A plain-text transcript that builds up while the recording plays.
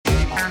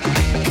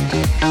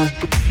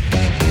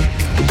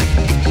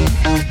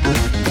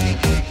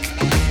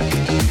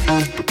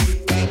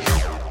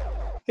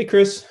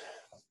Chris.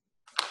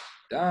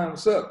 Don,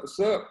 what's up? What's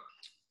up?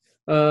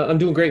 I'm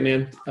doing great,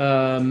 man.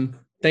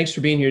 Thanks for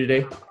being here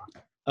today.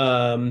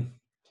 Um,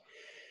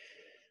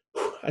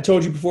 I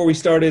told you before we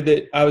started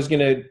that I was going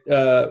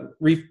to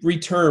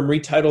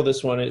retitle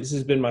this one. This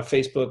has been my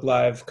Facebook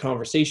Live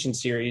conversation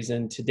series,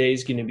 and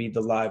today's going to be the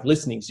live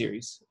listening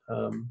series.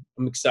 I'm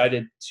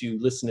excited to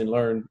listen and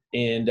learn.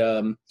 And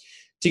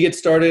to get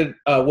started,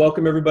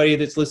 welcome everybody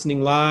that's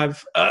listening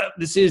live.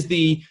 This is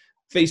the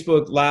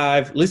Facebook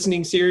Live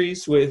listening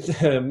series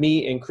with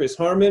me and Chris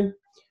Harmon.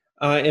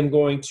 I am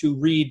going to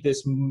read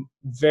this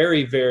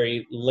very,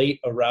 very late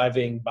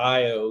arriving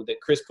bio that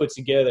Chris put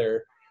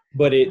together,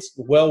 but it's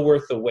well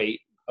worth the wait,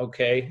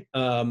 okay?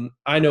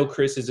 I know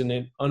Chris is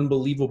an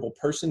unbelievable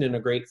person and a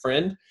great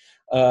friend,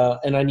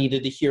 and I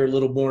needed to hear a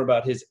little more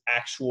about his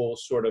actual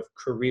sort of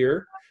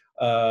career,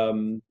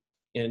 and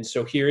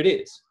so here it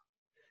is.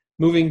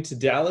 Moving to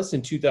Dallas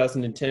in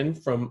 2010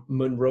 from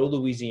Monroe,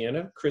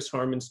 Louisiana, Chris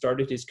Harmon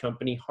started his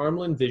company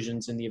Harmland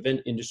Visions in the event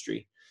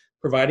industry,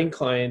 providing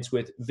clients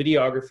with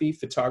videography,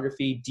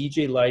 photography,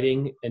 DJ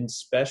lighting, and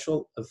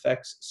special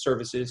effects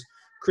services.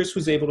 Chris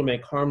was able to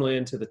make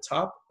Harmland to the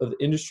top of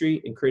the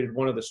industry and created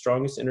one of the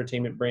strongest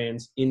entertainment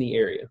brands in the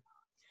area.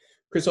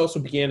 Chris also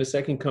began a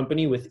second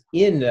company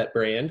within that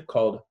brand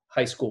called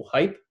High School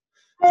Hype.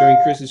 During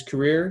Chris's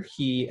career,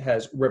 he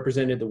has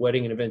represented the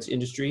wedding and events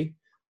industry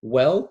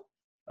well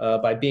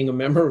by being a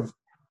member of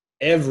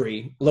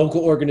every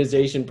local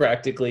organization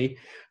practically,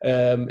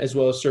 as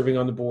well as serving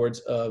on the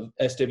boards of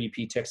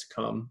SWP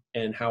Texacom.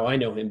 And how I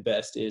know him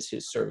best is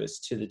his service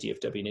to the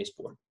DFW and ACE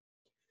board.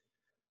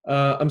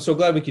 I'm so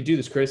glad we could do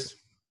this, Chris.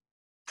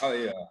 Oh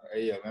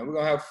yeah, man. We're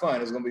gonna have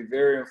fun. It's gonna be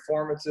very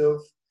informative.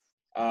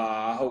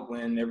 I hope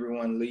when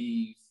everyone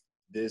leaves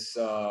this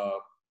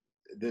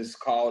this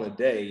call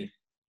today,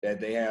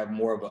 that they have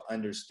more of an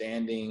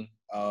understanding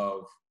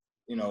of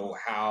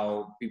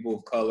how people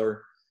of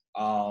color,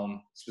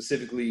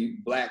 specifically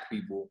Black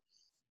people,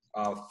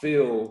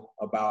 feel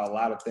about a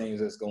lot of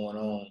things that's going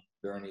on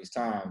during these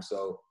times.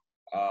 So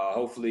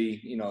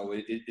hopefully,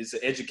 it's an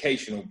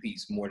educational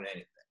piece more than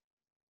anything.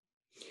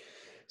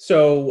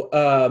 So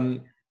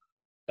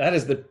that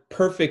is the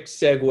perfect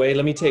segue.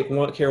 Let me take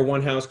care of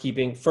one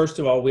housekeeping. First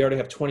of all, we already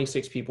have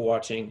 26 people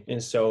watching,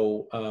 and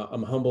so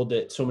I'm humbled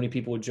that so many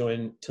people would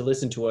join to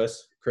listen to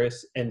us,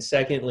 Chris. And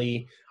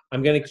secondly,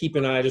 I'm going to keep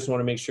an eye. I just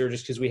want to make sure,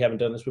 just because we haven't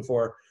done this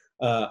before,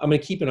 I'm going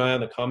to keep an eye on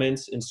the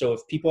comments. And so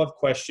if people have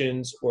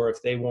questions or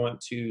if they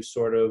want to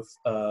sort of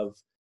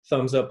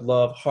thumbs up,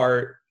 love,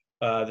 heart,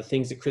 the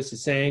things that Chris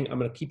is saying, I'm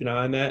going to keep an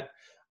eye on that.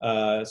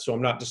 So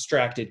I'm not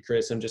distracted,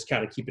 Chris. I'm just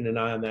kind of keeping an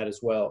eye on that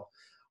as well.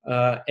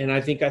 And I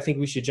think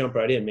we should jump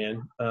right in,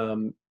 man.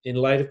 In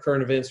light of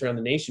current events around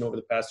the nation over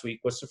the past week,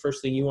 what's the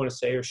first thing you want to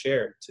say or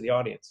share to the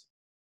audience?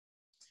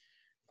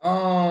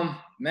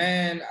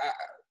 Man,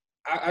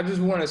 I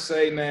just want to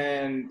say,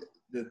 man,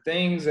 the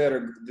things that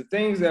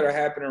are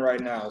happening right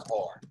now is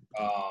hard.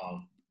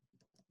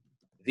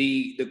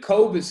 The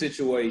COVID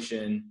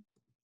situation,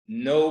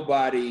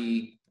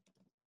 nobody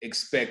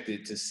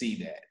expected to see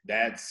that.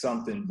 That's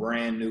something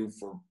brand new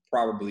for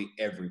probably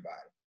everybody.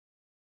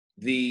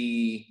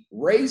 The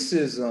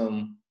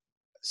racism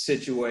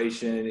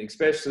situation,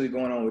 especially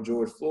going on with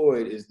George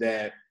Floyd, is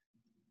that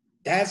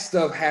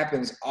stuff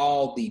happens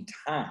all the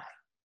time.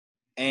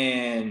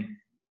 And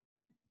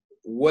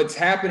what's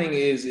happening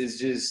is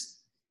just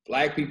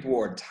Black people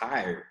are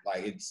tired.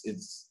 Like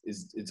it's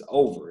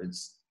over.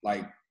 It's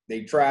like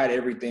they tried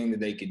everything that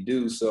they could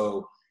do.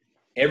 So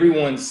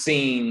everyone's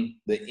seen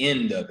the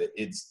end of it.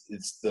 It's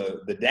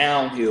the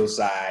downhill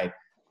side,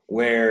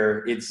 where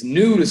it's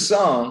new to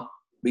some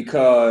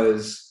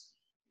because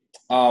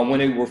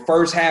when it were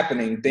first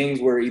happening, things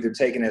were either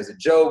taken as a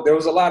joke. There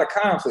was a lot of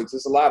conflicts.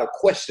 There's a lot of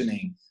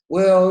questioning.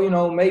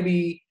 Well,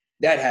 maybe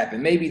that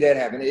happened. Maybe that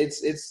happened.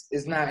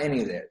 It's not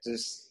any of that.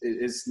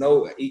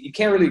 You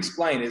can't really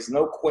explain. There's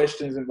no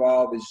questions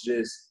involved. It's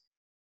just,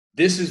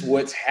 this is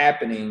what's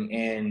happening,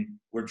 and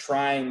we're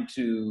trying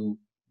to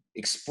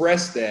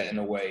express that in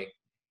a way.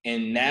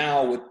 And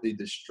now with the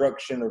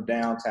destruction of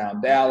downtown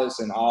Dallas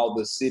and all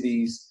the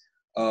cities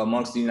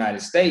amongst the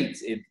United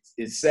States,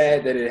 it's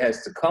sad that it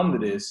has to come to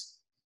this.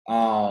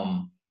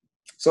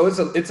 So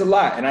it's a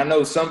lot. And I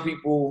know some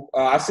people,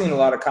 I've seen a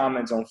lot of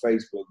comments on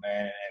Facebook,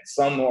 man, and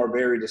some are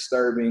very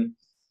disturbing.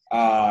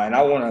 And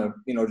I want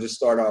to, just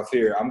start off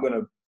here. I'm going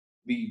to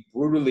be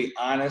brutally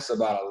honest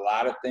about a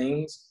lot of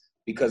things,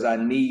 because I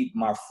need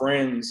my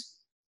friends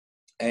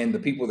and the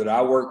people that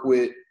I work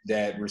with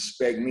that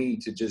respect me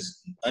to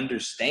just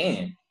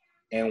understand.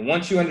 And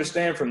once you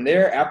understand from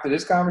there, after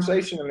this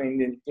conversation,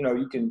 then,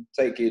 you can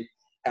take it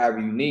however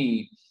you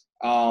need.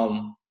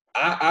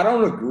 I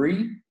don't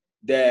agree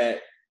that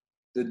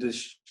the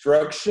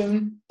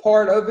destruction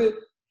part of it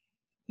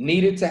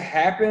needed to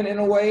happen in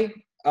a way,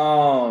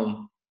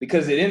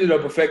 because it ended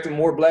up affecting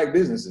more Black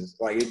businesses.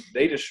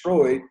 They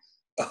destroyed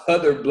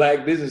other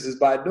Black businesses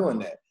by doing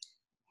that.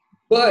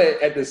 But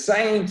at the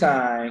same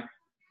time,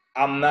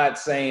 I'm not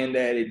saying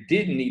that it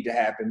didn't need to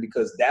happen,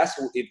 because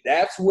if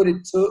that's what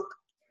it took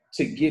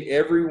to get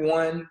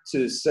everyone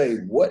to say,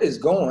 what is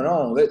going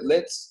on?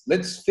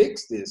 Let's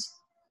fix this.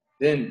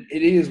 Then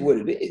it is what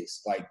it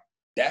is. Like,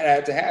 that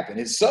had to happen.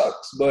 It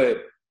sucks, but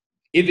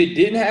if it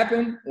didn't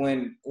happen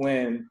when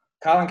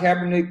Colin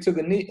Kaepernick took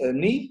a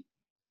knee,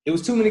 it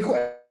was too many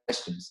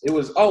questions. It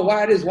was, oh,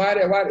 why this, why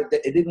that, why that?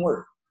 It didn't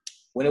work.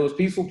 When it was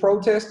peaceful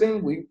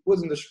protesting, we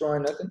wasn't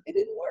destroying nothing. It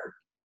didn't work.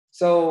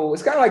 So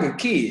it's kind of like a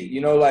kid,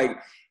 you know, like,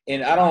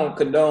 and I don't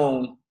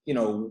condone, you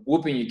know,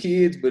 whooping your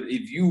kids, but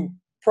if you,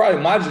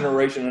 probably my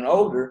generation and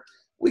older,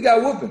 we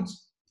got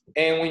whoopings.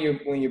 And when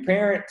your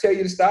parent tell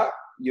you to stop,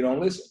 you don't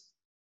listen.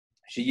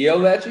 She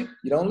yelled at you,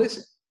 you don't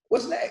listen.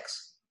 What's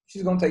next?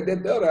 She's gonna take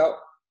that belt out,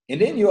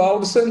 and then you all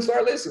of a sudden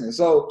start listening.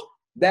 So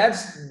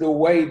that's the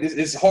way. This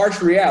is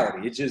harsh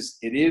reality. It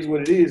is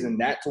what it is,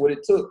 and that's what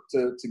it took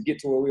to get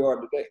to where we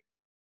are today.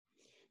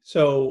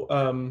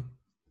 So,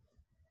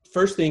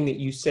 first thing that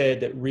you said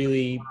that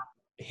really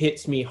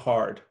hits me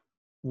hard,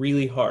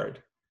 really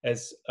hard,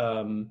 as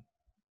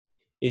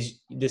is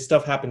this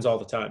stuff happens all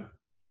the time.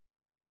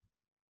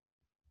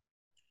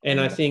 And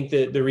I think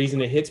that the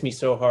reason it hits me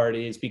so hard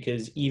is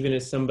because even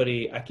as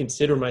somebody, I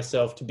consider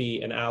myself to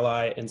be an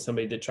ally and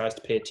somebody that tries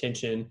to pay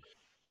attention,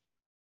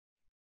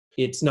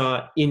 it's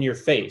not in your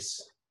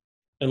face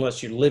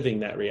unless you're living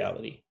that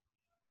reality.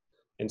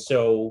 And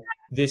so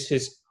this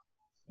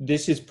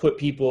has put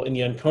people in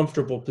the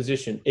uncomfortable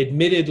position,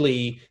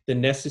 admittedly, the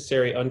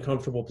necessary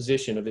uncomfortable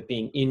position of it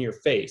being in your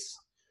face.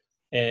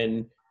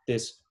 And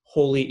this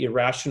wholly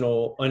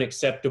irrational,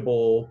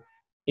 unacceptable,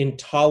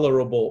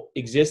 intolerable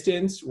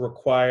existence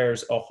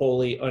requires a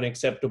wholly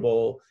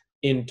unacceptable,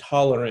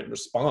 intolerant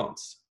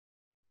response.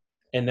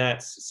 And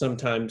that's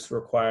sometimes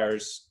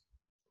requires,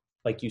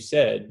 like you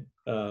said,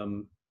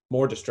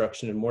 more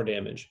destruction and more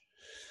damage.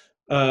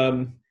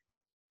 I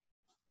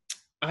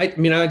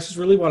mean, I just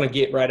really want to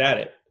get right at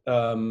it.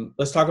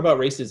 Let's talk about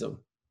racism.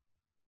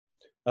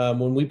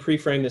 When we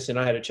pre-framed this and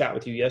I had a chat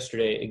with you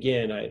yesterday,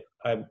 again,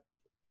 I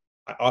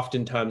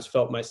oftentimes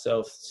felt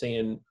myself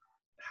saying,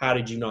 how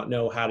did you not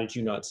know? How did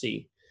you not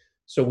see?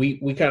 So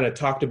we kind of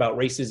talked about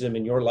racism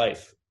in your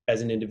life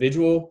as an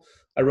individual,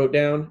 I wrote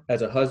down,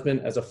 as a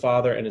husband, as a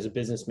father, and as a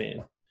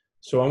businessman.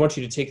 So I want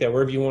you to take that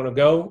wherever you want to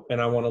go,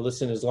 and I want to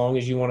listen as long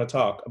as you want to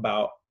talk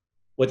about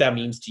what that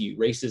means to you,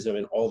 racism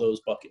in all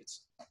those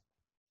buckets.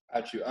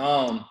 Got you.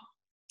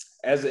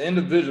 As an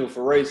individual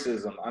for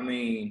racism, I'm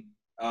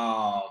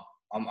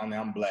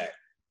black.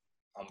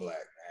 I'm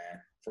black,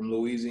 man. From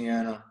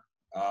Louisiana.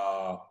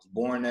 Was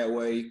born that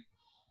way.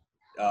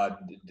 I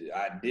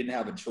didn't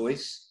have a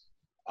choice.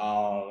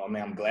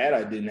 I'm glad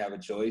I didn't have a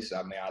choice.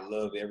 I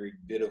love every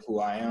bit of who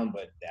I am,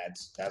 but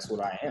that's what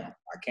I am.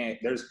 I can't.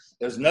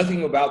 There's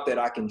nothing about that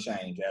I can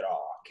change at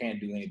all. I can't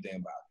do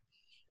anything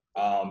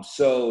about it.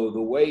 So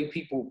the way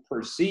people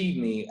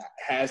perceive me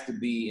has to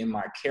be in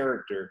my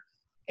character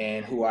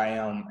and who I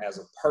am as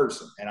a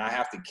person, and I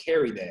have to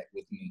carry that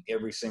with me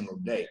every single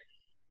day.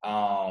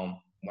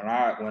 When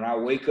I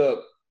wake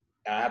up,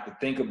 I have to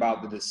think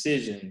about the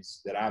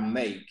decisions that I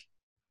make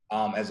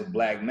as a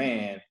black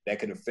man that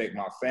could affect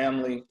my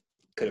family,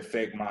 could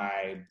affect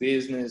my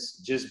business,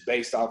 just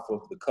based off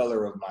of the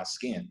color of my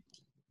skin.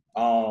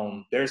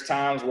 There's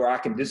times where I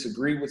can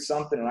disagree with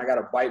something and I got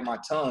to bite my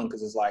tongue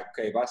because it's like,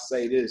 okay, if I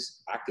say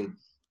this, I could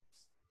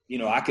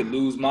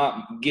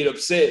get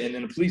upset and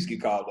then the police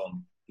get called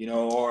on me,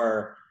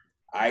 or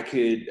I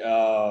could,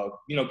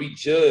 be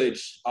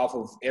judged off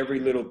of every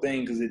little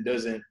thing because it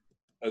doesn't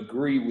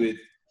agree with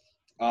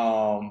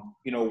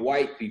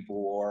white people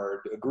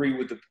or agree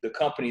with the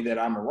company that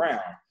I'm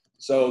around.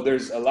 So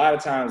there's a lot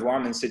of times where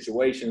I'm in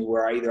situations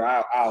where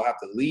I'll have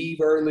to leave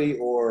early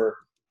or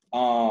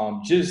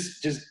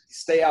just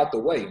stay out the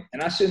way.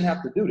 And I shouldn't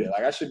have to do that.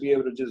 Like, I should be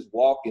able to just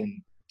walk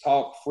and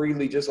talk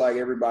freely just like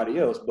everybody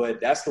else. But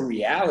that's the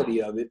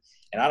reality of it.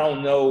 And I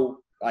don't know,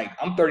 like,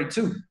 I'm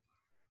 32.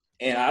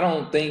 And I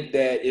don't think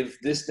that if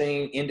this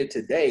thing ended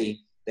today,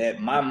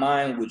 that my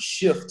mind would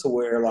shift to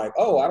where, like,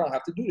 oh, I don't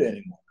have to do that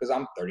anymore because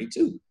I'm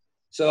 32.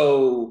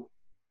 So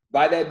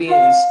by that being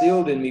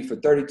instilled in me for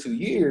 32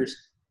 years,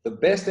 the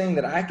best thing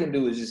that I can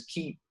do is just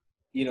keep,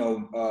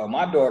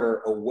 my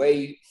daughter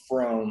away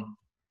from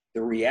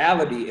the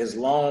reality as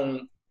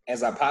long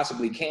as I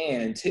possibly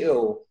can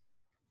until,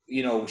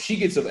 she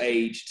gets of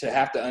age to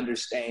have to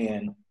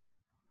understand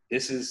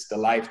this is the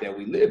life that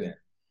we live in.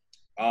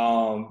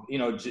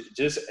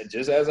 Just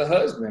as a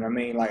husband,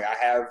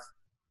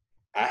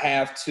 I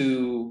have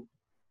to,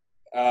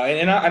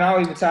 and I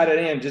always tie that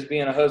in, just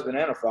being a husband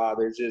and a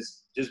father,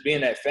 just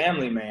being that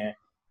family man.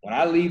 When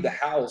I leave the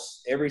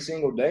house every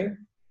single day,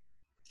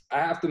 I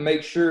have to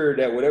make sure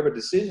that whatever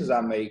decisions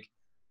I make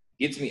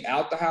gets me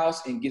out the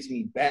house and gets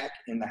me back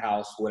in the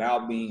house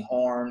without being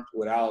harmed,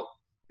 without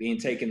being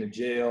taken to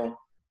jail.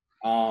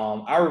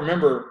 I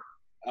remember,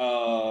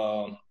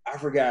 I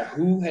forgot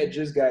who had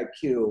just got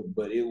killed,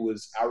 but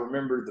I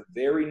remember the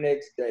very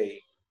next day,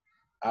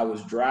 I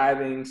was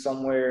driving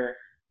somewhere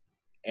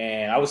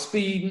and I was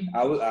speeding.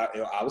 I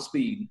was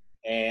speeding,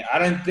 and I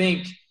didn't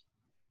think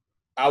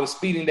I was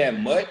speeding that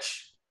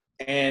much.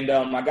 And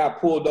I got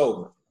pulled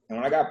over. And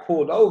when I got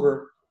pulled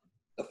over,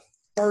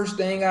 First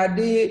thing I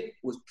did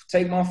was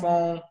take my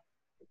phone,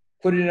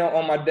 put it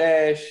on my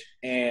dash,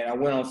 and I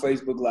went on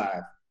Facebook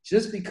Live.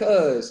 Just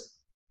because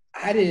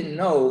I didn't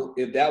know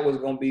if that was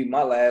going to be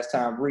my last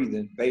time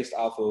breathing based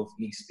off of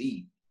me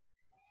speed.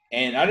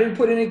 And I didn't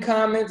put any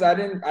comments. I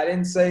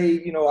didn't say,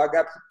 I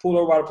got pulled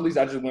over by the police.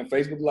 I just went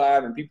Facebook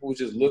Live, and people was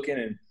just looking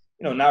and,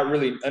 not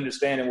really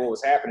understanding what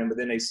was happening. But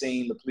then they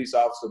seen the police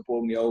officer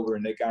pull me over,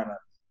 and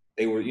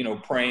they were,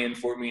 praying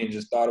for me and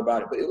just thought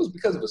about it. But it was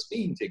because of a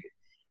speeding ticket.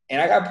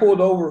 And I got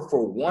pulled over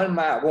for 1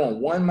 mile,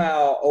 going 1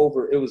 mile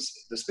over. It was,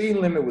 the speed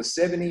limit was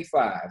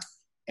 75,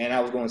 and I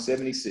was going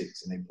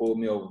 76, and they pulled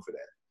me over for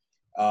that.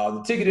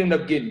 The ticket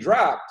ended up getting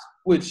dropped,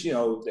 which,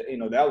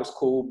 that was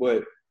cool.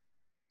 But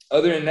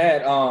other than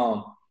that,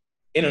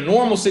 in a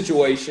normal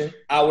situation,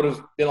 I would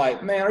have been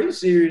like, man, are you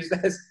serious?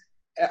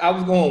 I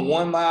was going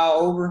 1 mile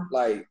over.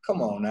 Like,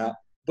 come on now.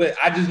 But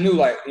I just knew,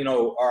 like,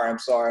 all right, I'm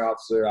sorry,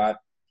 officer. I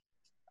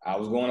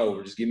was going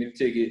over. Just give me the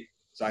ticket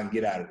so I can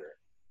get out of there.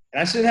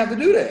 And I shouldn't have to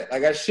do that.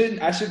 Like, I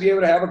should be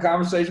able to have a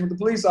conversation with the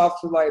police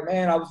officer, like,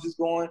 man, I was just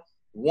going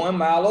 1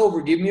 mile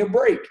over. Give me a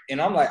break.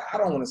 And I'm like, I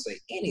don't want to say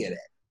any of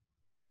that.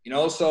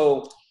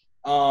 So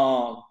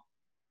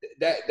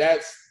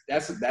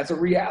that's a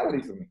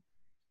reality for me.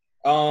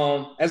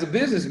 As a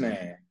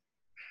businessman,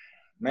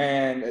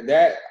 man,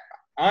 that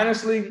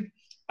honestly,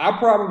 I've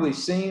probably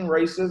seen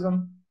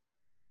racism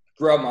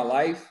throughout my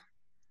life,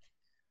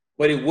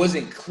 but it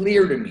wasn't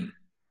clear to me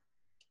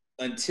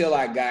until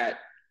I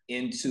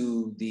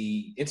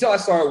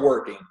started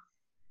working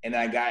and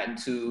I got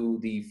into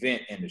the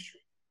event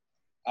industry.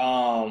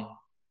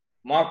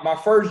 My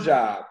first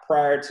job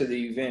prior to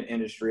the event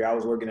industry, I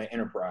was working at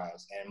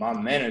Enterprise, and my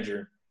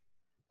manager,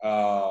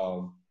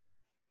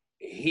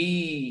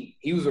 he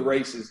was a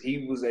racist.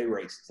 He was a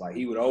racist. Like,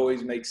 he would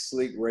always make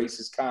slick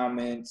racist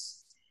comments.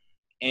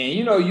 And,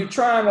 you're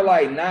trying to,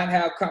 like, not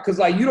have, because,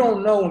 like, you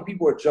don't know when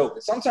people are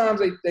joking.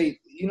 Sometimes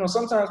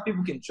sometimes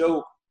people can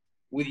joke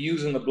with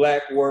using the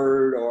black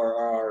word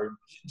or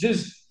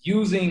just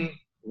using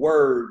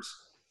words,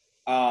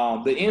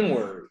 the N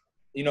word.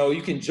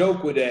 You can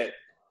joke with that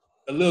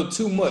a little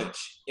too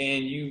much,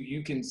 and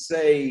you can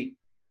say,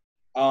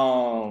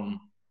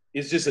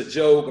 it's just a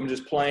joke. I'm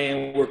just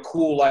playing. We're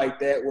cool like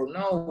that. Well,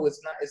 no,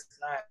 it's not.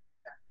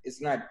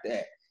 It's not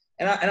that.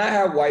 And I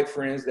have white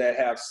friends that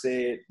have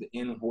said the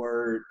N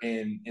word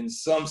in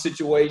some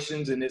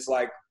situations, and it's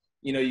like,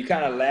 you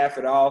kind of laugh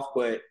it off,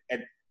 but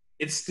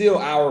it's still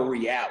our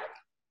reality.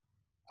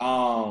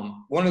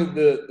 One of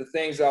the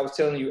things I was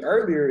telling you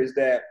earlier is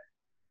that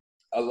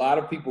a lot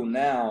of people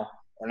now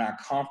are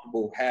not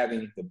comfortable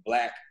having the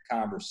black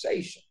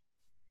conversation.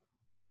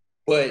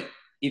 But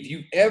if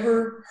you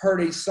ever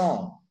heard a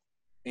song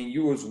and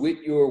you was with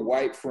your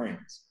white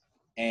friends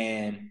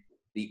and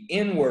the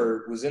N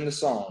word was in the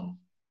song,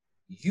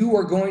 you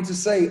are going to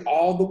say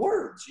all the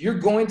words. You're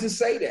going to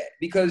say that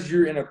because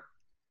you're in a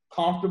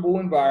comfortable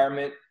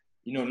environment.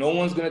 No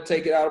one's going to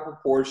take it out of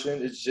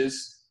proportion. It's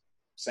just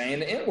saying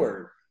the N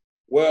word.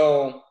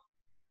 Well,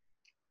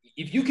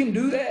 if you can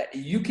do that,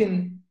 you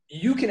can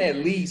at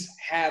least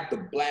have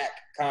the black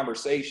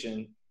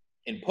conversation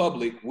in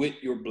public with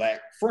your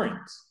black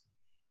friends.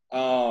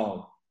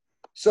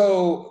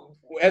 So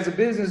as a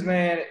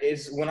businessman,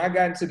 when I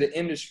got into the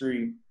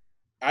industry,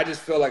 I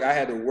just felt like I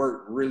had to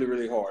work really,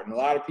 really hard. And a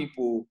lot of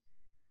people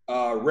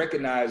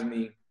recognize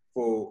me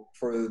for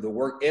the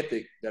work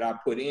ethic that I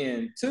put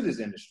in to this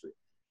industry.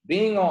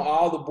 Being on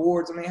all the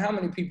boards, I mean, how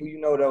many people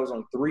that was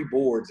on 3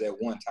 boards at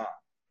one time?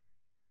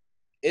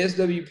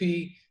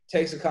 SWP,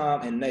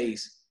 Texacom, and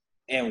NACE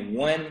in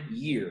 1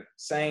 year,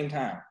 same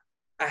time.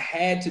 I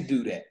had to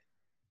do that.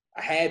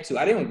 I had to.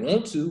 I didn't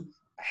want to.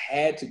 I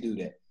had to do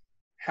that.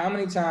 How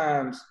many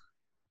times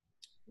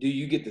do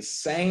you get the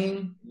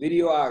same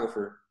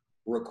videographer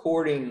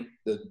recording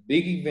the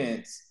big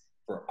events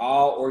for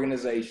all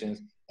organizations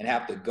and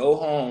have to go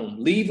home,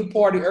 leave the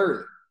party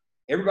early?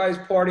 Everybody's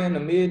partying to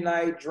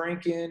midnight,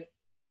 drinking,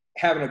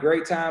 having a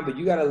great time, but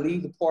you got to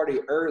leave the party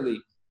early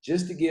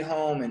just to get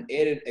home and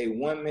edit a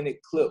 1-minute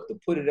clip to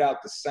put it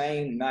out the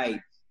same night,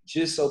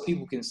 just so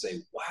people can say,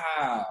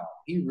 wow,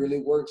 he really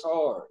works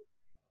hard.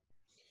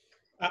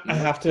 I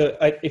have to,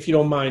 if you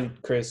don't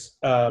mind, Chris,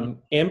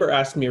 Amber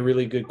asked me a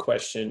really good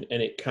question,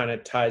 and it kind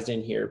of ties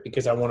in here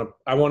because I want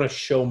to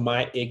show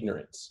my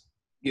ignorance.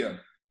 Yeah.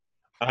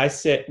 I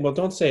said, well,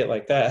 don't say it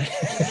like that.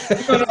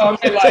 No, I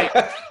mean, like,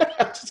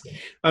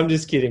 I'm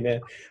just kidding,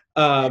 man.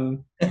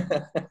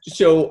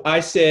 So I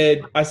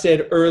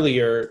said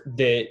earlier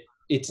that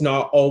it's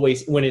not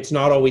always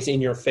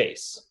in your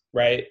face,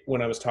 right?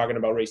 When I was talking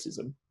about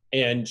racism,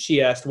 and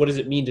she asked, what does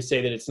it mean to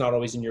say that it's not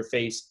always in your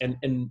face?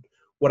 And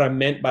what I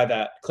meant by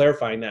that,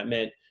 clarifying that,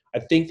 meant I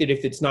think that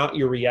if it's not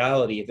your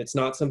reality, if it's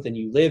not something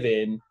you live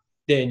in,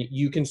 then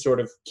you can sort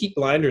of keep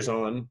blinders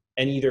on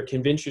and either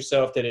convince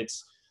yourself that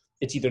it's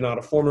either not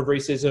a form of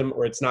racism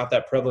or it's not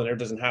that prevalent or it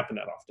doesn't happen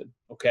that often.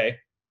 Okay.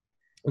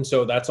 And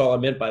so that's all I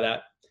meant by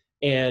that.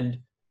 And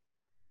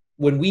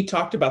when we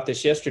talked about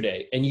this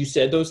yesterday and you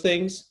said those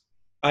things,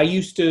 I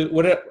used to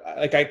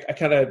I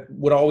kind of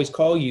would always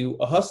call you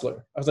a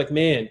hustler. I was like,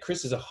 man,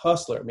 Chris is a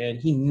hustler, man.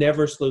 He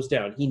never slows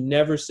down. He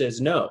never says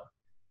no.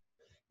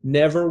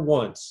 Never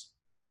once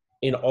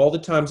in all the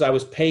times I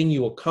was paying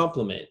you a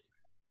compliment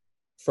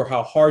for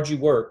how hard you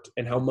worked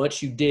and how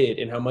much you did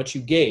and how much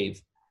you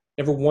gave.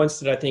 Never once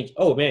did I think,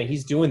 oh man,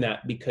 he's doing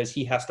that because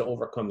he has to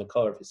overcome the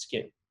color of his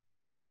skin.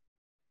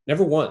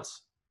 Never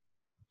once.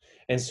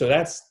 And so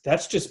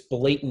that's just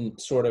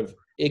blatant sort of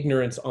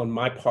ignorance on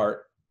my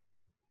part.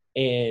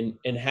 And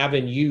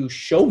having you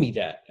show me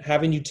that,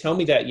 having you tell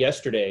me that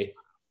yesterday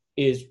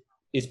is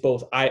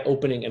both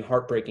eye-opening and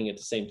heartbreaking at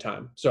the same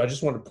time. So I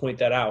just want to point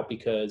that out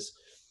because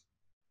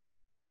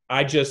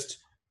I just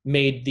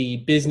made the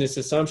business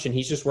assumption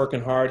he's just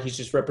working hard, he's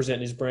just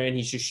representing his brand,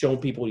 he's just showing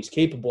people what he's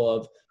capable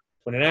of,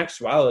 when in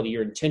actuality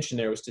your intention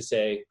there was to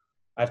say,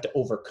 I have to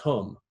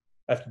overcome,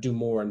 I have to do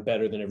more and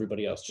better than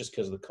everybody else just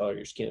because of the color of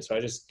your skin. So I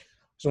just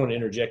want to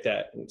interject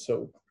that, and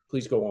so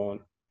please go on.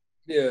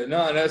 Yeah,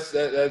 no, that's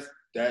 100%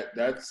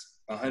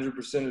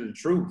 of the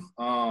truth.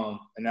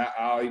 And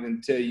I'll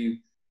even tell you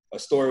a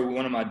story with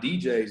one of my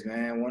DJs,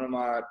 man. One of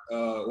my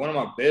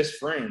best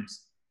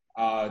friends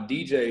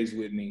DJs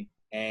with me,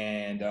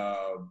 and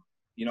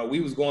we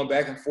was going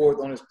back and forth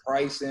on his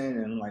pricing,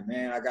 and I'm like,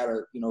 man,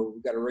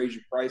 we gotta raise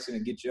your pricing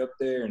and get you up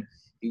there. And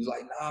he was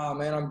like, nah,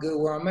 man, I'm good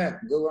where I'm at.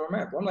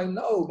 But I'm like,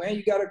 no,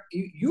 man,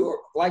 you're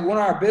like one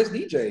of our best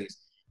DJs.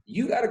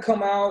 You got to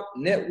come out,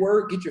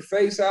 network, get your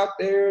face out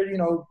there,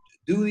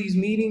 do these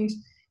meetings.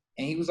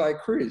 And he was like,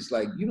 Chris,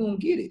 like, you don't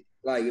get it.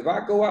 Like, if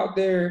I go out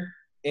there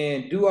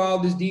and do all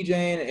this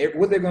DJing,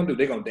 what they're going to do?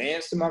 They're going to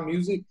dance to my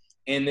music.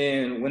 And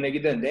then when they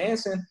get done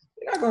dancing,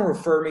 they're not going to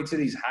refer me to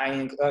these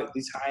high-end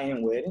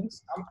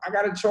weddings. I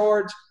got to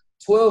charge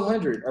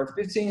 $1,200 or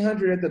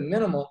 $1,500 at the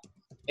minimum.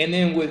 And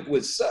then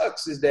what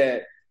sucks is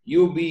that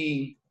you'll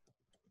be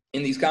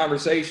in these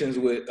conversations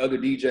with other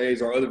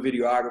DJs or other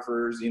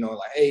videographers,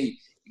 like, hey,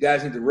 you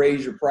guys need to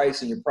raise your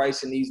price, and your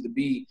pricing needs to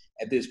be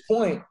at this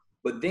point.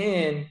 But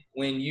then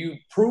when you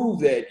prove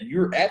that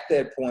you're at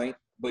that point,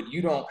 but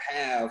you don't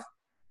have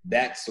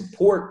that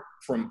support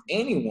from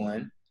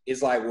anyone,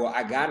 it's like, well,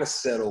 I got to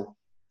settle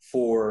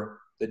for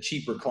the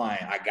cheaper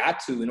client. I got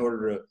to in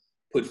order to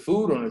put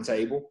food on the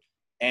table.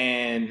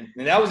 And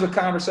that was a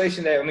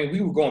conversation that,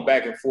 we were going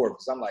back and forth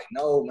because I'm like,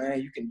 no,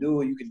 man, you can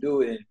do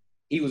it. And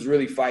he was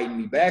really fighting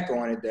me back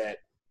on it that,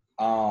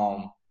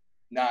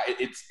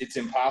 it's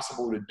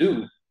impossible to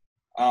do.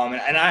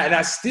 And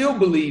I still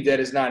believe that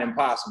it's not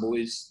impossible.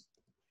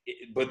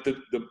 But there's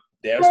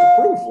the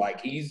proof. Like,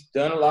 he's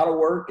done a lot of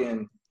work,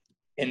 and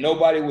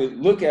nobody would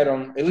look at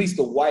him. At least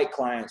the white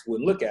clients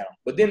wouldn't look at him.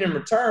 But then in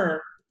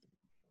return,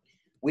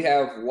 we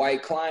have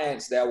white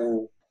clients that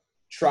will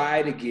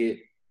try to get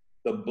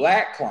the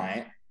black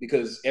client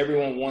because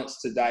everyone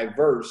wants to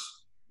diverse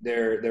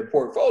their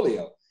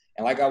portfolio.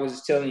 And like I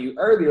was telling you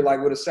earlier,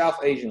 like with a South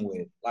Asian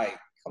wedding, like,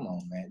 come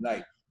on, man.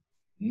 Like,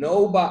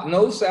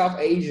 no South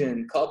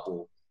Asian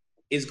couple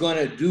is going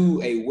to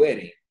do a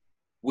wedding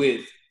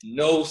with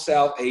no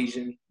South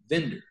Asian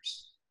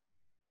vendors.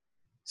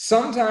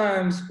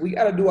 Sometimes we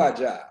got to do our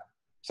job.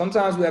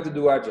 Sometimes we have to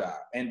do our job.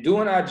 And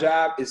doing our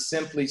job is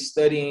simply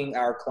studying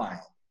our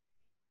client.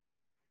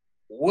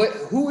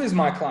 Who is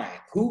my client?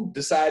 Who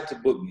decided to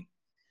book me?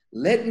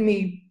 Let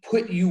me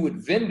put you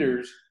with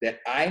vendors that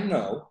I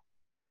know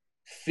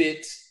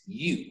fits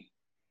you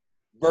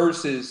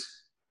versus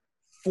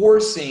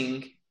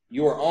forcing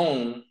your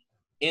own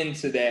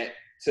into that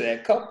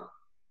couple.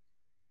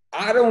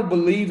 I don't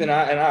believe, and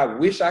I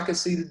wish I could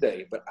see the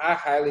day, but I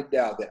highly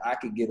doubt that I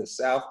could get a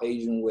South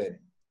Asian wedding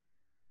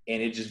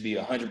and it just be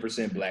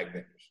 100% black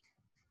vendors.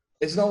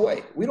 There's no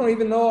way. We don't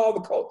even know all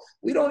the culture.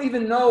 We don't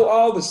even know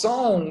all the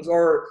songs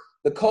or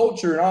the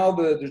culture and all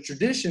the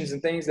traditions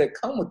and things that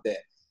come with that.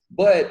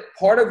 But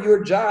part of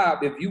your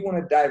job, if you want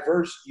to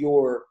diverse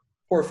your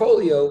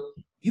portfolio,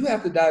 you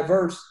have to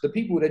diverse the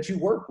people that you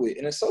work with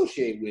and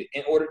associate with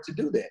in order to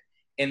do that.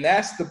 And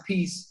that's the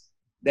piece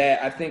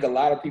that I think a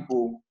lot of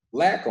people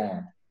lack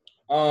on.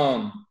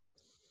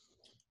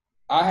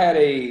 I had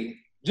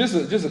just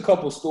a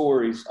couple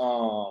stories.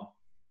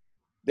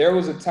 There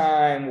was a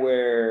time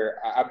where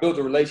I built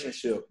a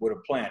relationship with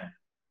a planner.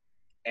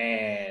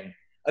 And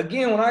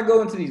again, when I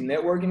go into these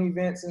networking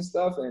events and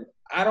stuff, and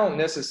I don't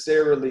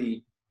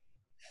necessarily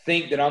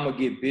think that I'm going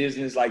to get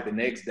business like the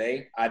next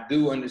day. I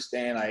do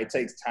understand it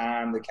takes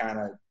time to kind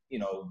of,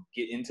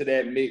 get into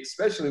that mix,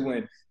 especially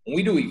when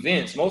we do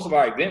events. Most of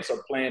our events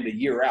are planned a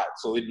year out.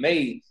 So it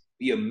may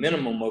be a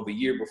minimum of a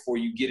year before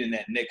you get in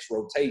that next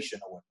rotation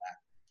or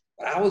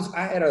whatnot. But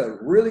I had a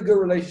really good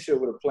relationship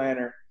with a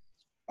planner.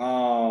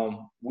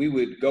 We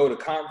would go to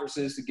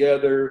conferences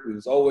together. We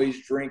was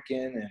always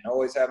drinking and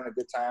always having a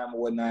good time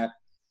or whatnot.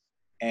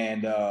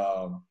 And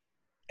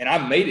I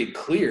made it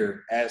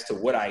clear as to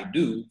what I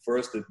do for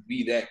us to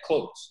be that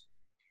close.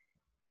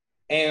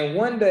 And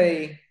one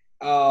day,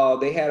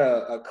 they had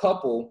a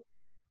couple,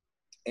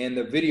 and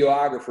the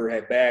videographer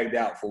had bagged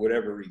out for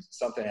whatever reason.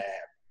 Something had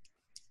happened.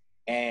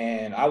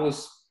 And I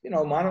was,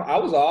 I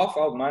was off.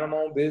 I was minding my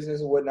own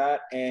business and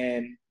whatnot.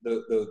 And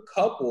the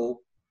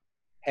couple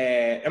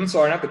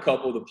not the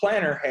couple, the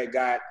planner had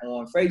got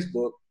on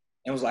Facebook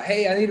and was like,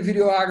 hey, I need a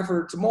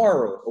videographer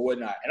tomorrow or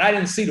whatnot. And I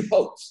didn't see the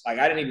post. Like,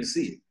 I didn't even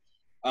see it.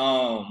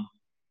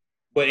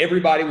 But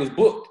everybody was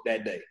booked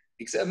that day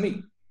except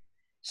me.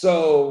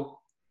 So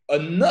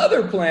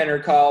another planner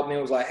called me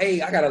and was like,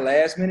 hey, I got a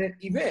last minute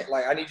event.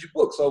 Like, I need you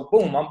booked. So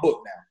boom, I'm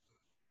booked now.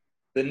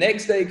 The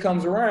next day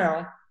comes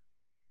around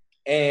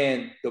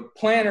and the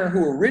planner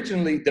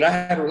that I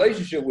had a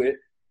relationship with,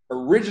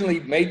 originally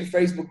made the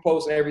Facebook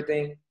post and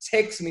everything,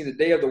 texted me the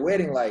day of the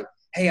wedding like,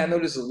 hey, I know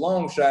this is a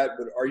long shot,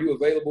 but are you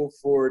available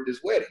for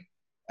this wedding?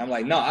 I'm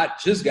like, no, I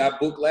just got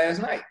booked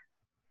last night.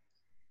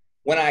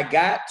 When I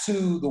got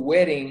to the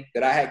wedding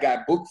that I had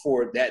got booked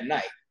for that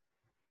night,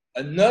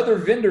 another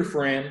vendor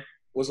friend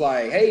was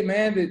like, hey,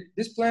 man, did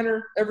this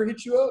planner ever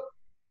hit you up?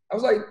 I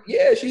was like,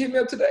 yeah, she hit me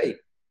up today.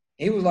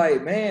 He was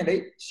like, man,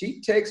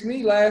 she texted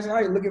me last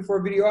night looking for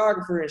a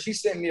videographer, and she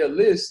sent me a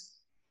list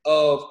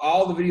of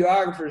all the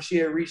videographers she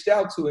had reached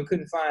out to and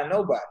couldn't find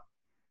nobody.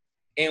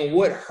 And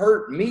what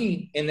hurt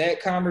me in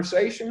that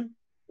conversation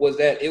was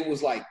that it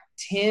was like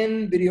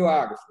 10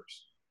 videographers,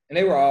 and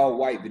they were all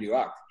white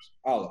videographers,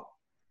 all of them.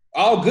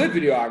 All good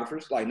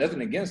videographers, like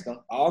nothing against them,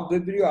 all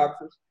good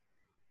videographers.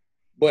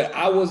 But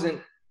I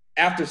wasn't,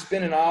 after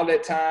spending all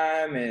that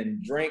time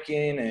and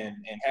drinking and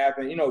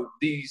having,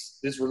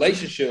 this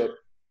relationship,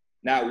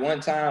 not one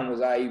time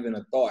was I even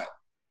a thought,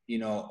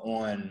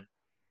 on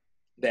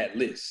that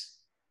list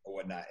or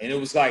whatnot. And it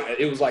was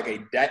like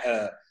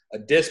a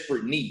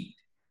desperate need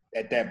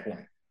at that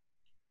point.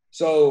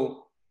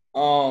 So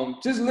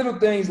just little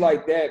things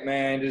like that,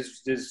 man,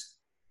 just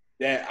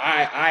that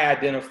I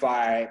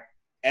identify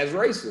as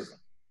racism.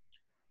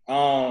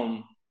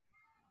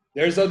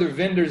 There's other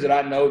vendors that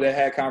I know that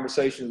had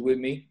conversations with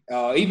me.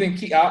 Even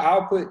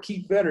I'll put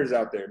Keith Betters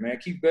out there, man.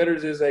 Keith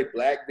Betters is a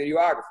black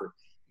videographer.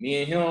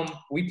 Me and him,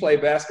 we play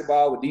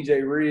basketball with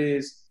DJ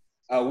Riz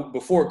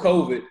before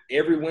COVID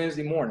every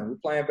Wednesday morning. We're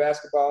playing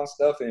basketball and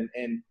stuff, and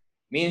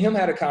me and him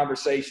had a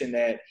conversation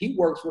that he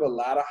works with a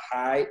lot of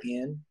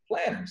high-end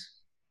planners.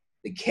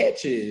 The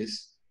catch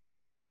is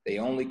they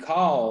only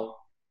call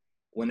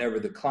whenever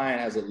the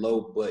client has a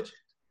low budget.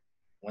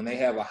 When they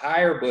have a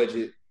higher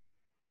budget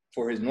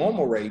for his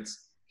normal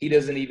rates, he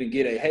doesn't even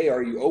get a, hey,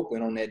 are you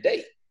open on that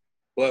date?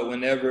 But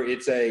whenever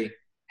it's a,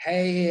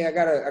 hey, I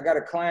got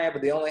a client,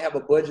 but they only have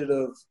a budget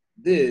of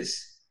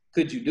this,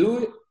 could you do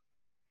it?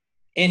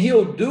 And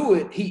he'll do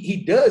it.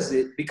 He does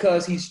it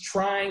because he's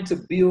trying to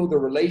build a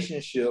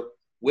relationship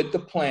with the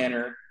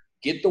planner,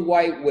 get the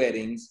white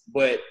weddings,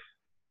 but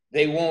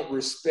they won't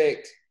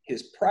respect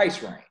his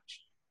price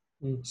range.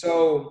 Mm-hmm.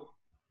 So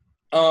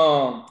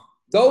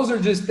those are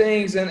just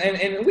things,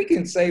 and we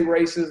can say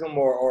racism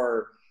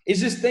or it's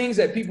just things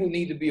that people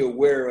need to be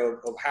aware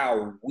of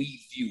how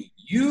we view it.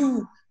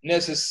 You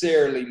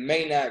necessarily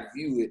may not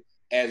view it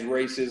as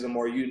racism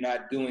or you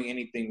not doing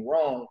anything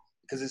wrong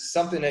because it's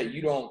something that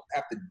you don't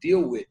have to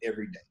deal with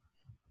every day.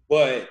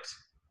 But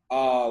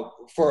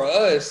for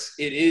us,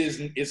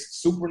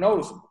 it's super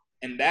noticeable.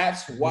 And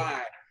that's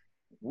why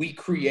we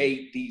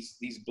create these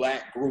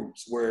black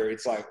groups where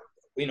it's like,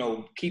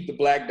 keep the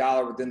black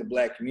dollar within the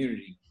black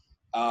community,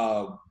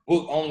 book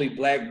only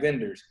black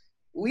vendors.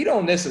 We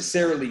don't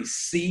necessarily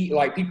see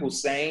like people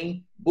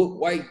saying book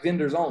white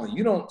vendors only.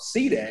 You don't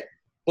see that,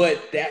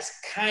 but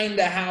that's kind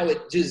of how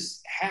it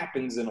just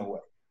happens in a way.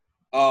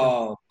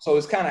 So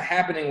it's kind of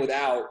happening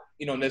without,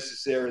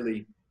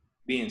 necessarily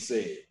being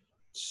said.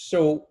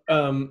 So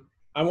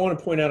I want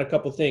to point out a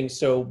couple things.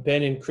 So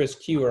Ben and Chris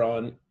Q are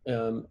on,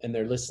 and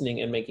they're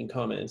listening and making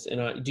comments.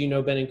 And do you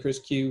know Ben and Chris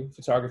Q,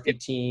 photography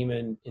team?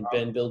 And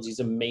Ben builds these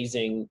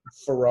amazing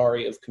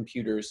Ferrari of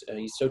computers.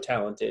 He's so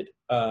talented.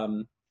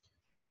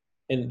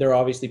 And they're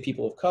obviously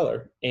people of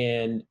color.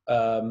 And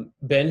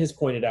Ben has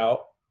pointed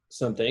out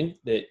something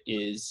that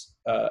is,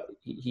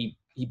 he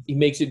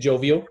makes it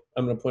jovial.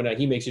 I'm going to point out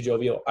he makes it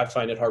jovial. I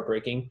find it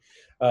heartbreaking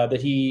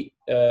that he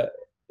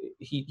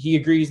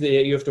agrees that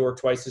you have to work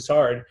twice as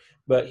hard,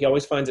 but he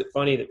always finds it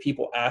funny that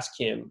people ask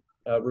him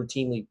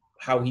routinely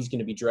how he's going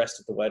to be dressed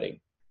at the wedding.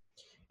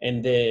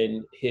 And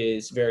then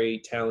his very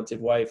talented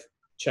wife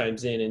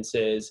chimes in and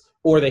says,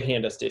 or they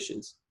hand us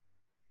dishes.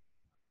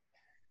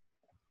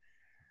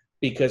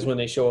 Because when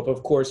they show up,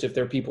 of course, if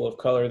they're people of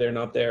color, they're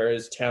not there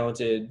as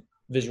talented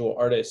visual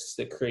artists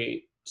that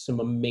create some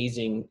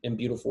amazing and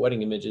beautiful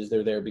wedding images.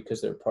 They're there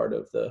because they're part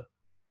of the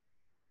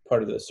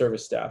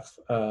service staff.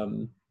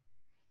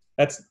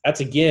 That's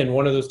again,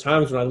 one of those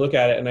times when I look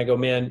at it and I go,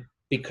 man,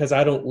 because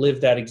I don't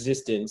live that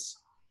existence,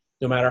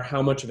 no matter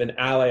how much of an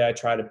ally I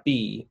try to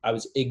be, I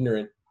was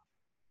ignorant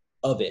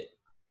of it.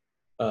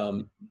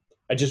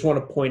 I just want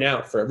to point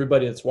out for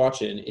everybody that's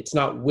watching, it's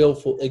not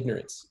willful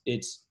ignorance,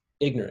 it's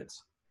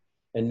ignorance.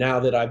 And now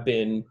that I've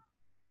been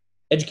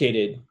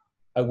educated,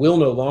 I will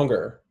no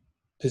longer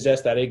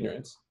possess that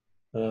ignorance.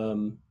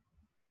 And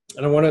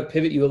I want to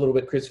pivot you a little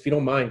bit, Chris, if you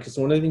don't mind, because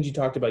one of the things you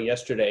talked about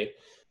yesterday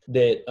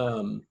that,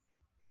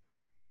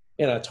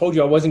 and I told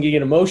you I wasn't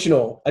getting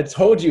emotional. I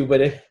told you,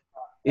 but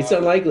it's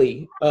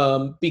unlikely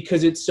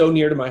because it's so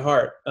near to my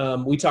heart.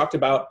 We talked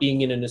about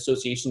being in an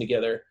association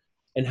together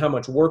and how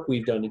much work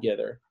we've done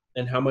together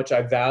and how much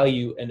I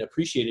value and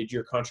appreciated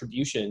your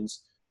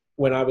contributions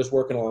when I was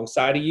working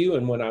alongside of you.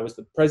 And when I was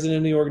the president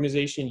of the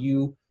organization,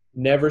 you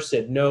never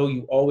said no.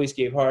 You always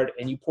gave hard.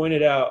 And you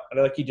pointed out, I'd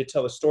like you to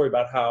tell a story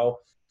about how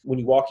when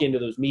you walk into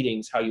those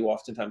meetings, how you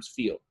oftentimes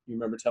feel. You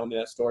remember telling me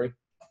that story?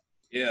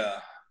 Yeah.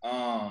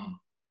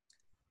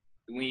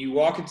 When you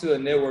walk into a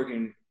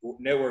networking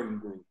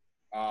group,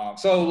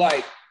 so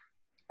like,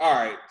 all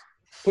right,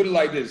 put it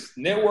like this: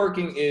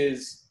 networking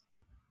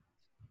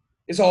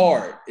it's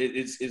hard.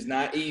 It's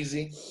not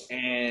easy,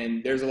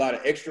 and there's a lot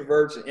of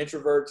extroverts and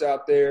introverts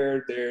out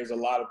there. There's a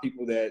lot of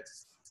people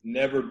that's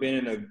never been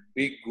in a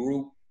big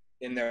group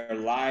in their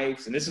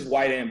lives, and this is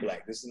white and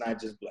black. This is not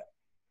just black.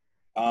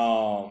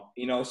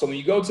 So when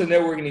you go to a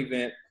networking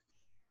event,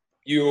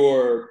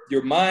 your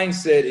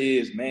mindset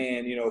is,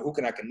 man, who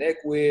can I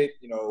connect with?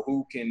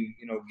 Who can,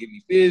 give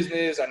me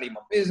business? I need my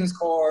business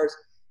cards.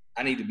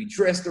 I need to be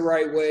dressed the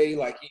right way.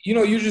 Like,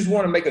 you just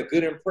want to make a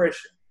good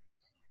impression.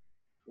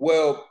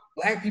 Well,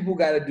 black people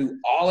got to do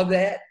all of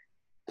that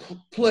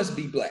plus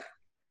be black.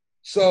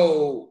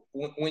 So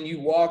when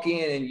you walk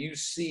in and you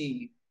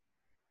see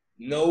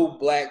no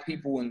black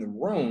people in the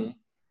room,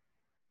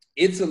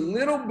 it's a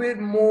little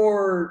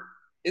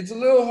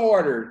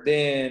harder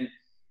than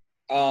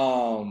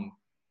the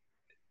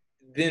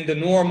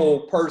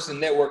normal person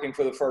networking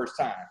for the first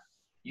time.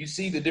 You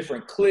see the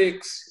different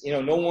cliques,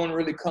 no one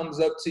really comes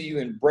up to you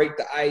and break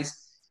the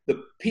ice.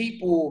 The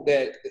people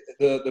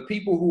the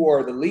people who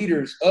are the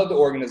leaders of the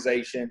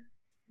organization,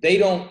 they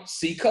don't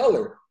see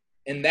color.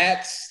 And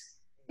that's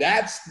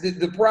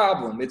the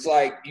problem. It's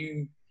like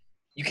you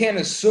can't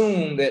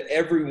assume that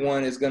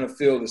everyone is going to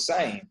feel the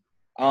same.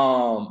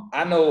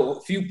 I know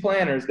a few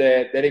planners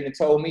that even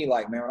told me,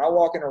 like, man, when I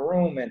walk in a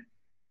room and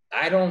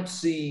I don't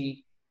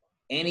see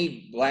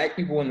any black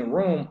people in the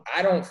room,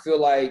 I don't feel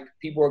like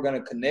people are going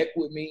to connect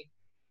with me.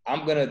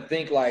 I'm going to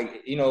think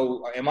like,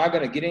 am I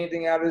going to get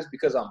anything out of this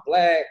because I'm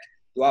black?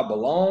 Do I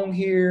belong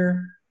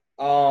here?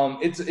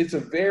 It's a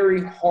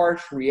very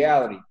harsh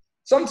reality.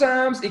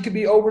 Sometimes it can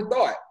be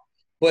overthought,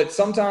 but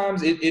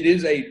sometimes it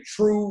is a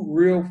true,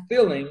 real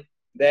feeling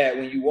that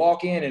when you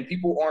walk in and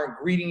people aren't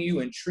greeting you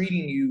and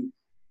treating you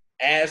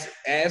as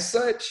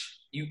such,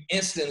 you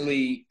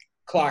instantly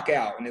clock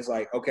out. And it's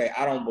like, okay,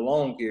 I don't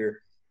belong here.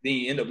 Then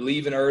you end up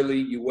leaving early.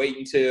 You wait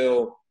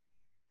until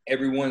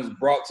everyone's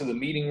brought to the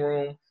meeting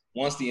room.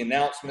 Once the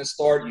announcements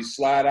start, you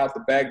slide out the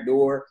back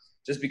door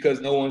just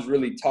because no one's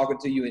really talking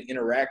to you and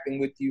interacting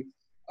with you.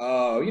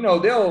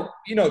 They'll,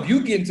 if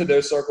you get into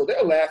their circle,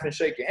 they'll laugh and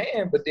shake your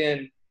hand, but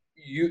then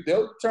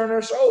they'll turn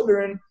their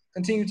shoulder and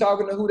continue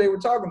talking to who they were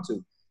talking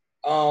to.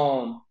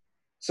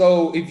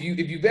 So if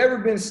you've ever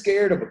been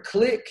scared of a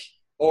clique,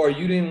 or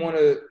you didn't want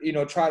to,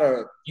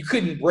 you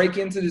couldn't break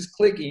into this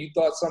clique and you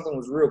thought something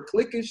was real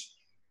cliquish,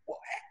 well,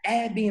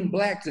 add being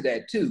black to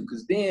that too,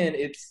 because then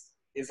it's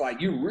like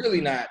you're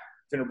really not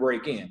gonna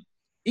break in.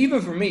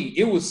 Even for me,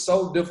 it was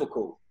so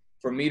difficult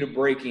for me to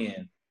break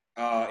in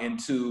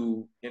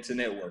into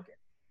networking.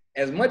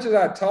 As much as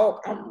I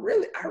talk, I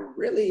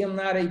really am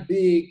not a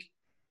big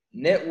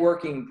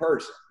networking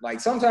person. Like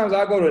sometimes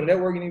I go to a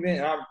networking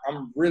event and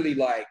I'm really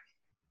like,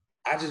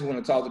 I just want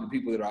to talk to the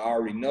people that I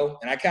already know,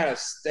 and I kind of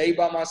stay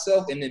by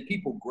myself, and then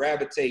people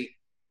gravitate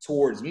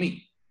towards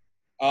me.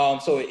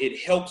 So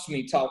it helps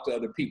me talk to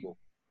other people.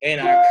 And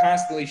I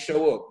constantly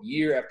show up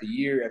year after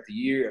year after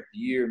year after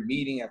year,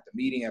 meeting after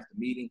meeting after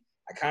meeting.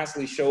 I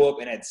constantly show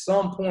up, and at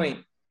some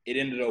point, it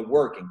ended up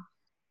working.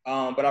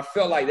 But I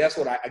felt like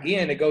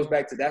it goes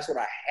back to that's what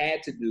I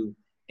had to do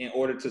in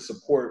order to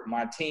support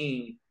my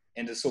team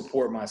and to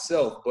support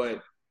myself.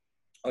 But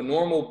a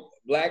normal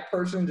black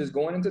person just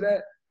going into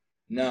that,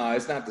 no,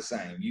 it's not the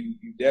same. You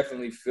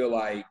definitely feel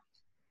like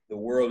the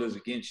world is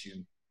against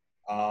you,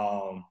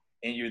 and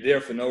you're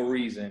there for no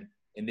reason,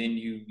 and then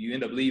you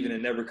end up leaving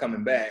and never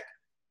coming back.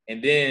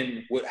 And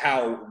then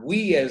how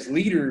we as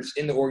leaders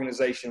in the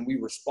organization, we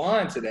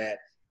respond to that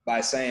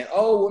by saying,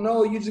 oh, well,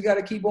 no, you just got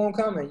to keep on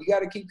coming. You got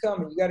to keep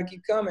coming. You got to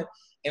keep coming.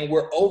 And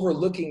we're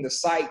overlooking the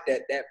sight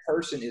that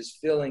person is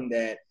feeling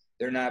that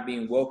they're not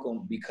being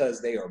welcomed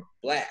because they are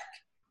black.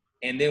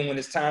 And then when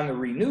it's time to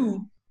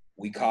renew,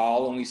 we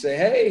call and we say,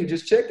 hey,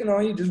 just checking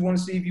on you. Just want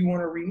to see if you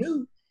want to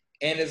renew.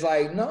 And it's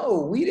like,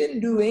 no, we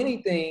didn't do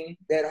anything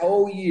that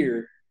whole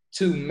year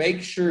to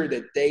make sure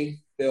that they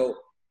felt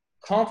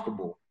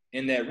comfortable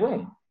in that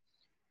room.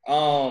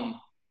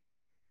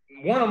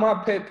 One of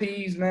my pet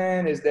peeves,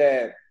 man, is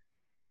that,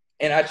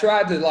 and I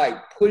tried to like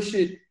push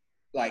it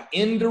like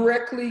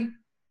indirectly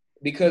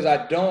because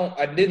I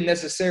didn't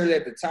necessarily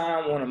at the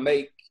time want to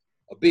make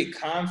a big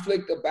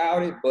conflict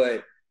about it.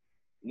 But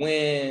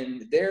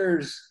when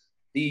there's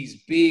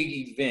these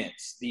big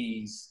events,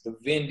 the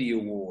Vendy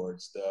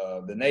Awards,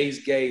 the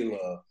Nays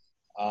Gala,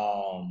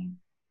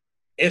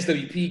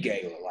 SWP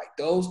Gala, like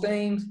those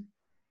things,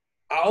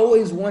 I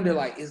always wonder,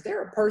 like, is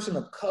there a person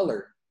of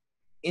color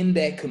in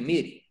that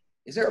committee?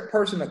 Is there a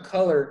person of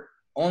color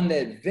on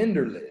that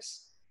vendor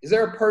list? Is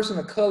there a person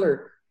of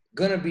color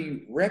gonna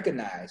be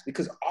recognized?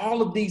 Because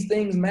all of these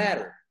things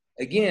matter.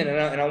 Again,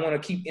 and I want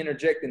to keep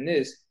interjecting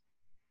this,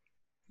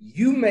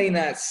 you may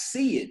not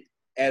see it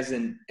as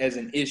an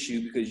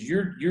issue because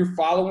you're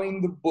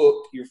following the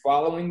book, you're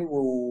following the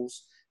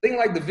rules. Think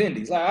like the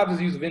Vendies. Like I'll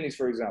just use the Vendies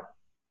for example.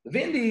 The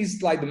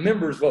Vendies, like the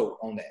members vote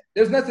on that.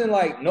 There's nothing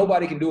like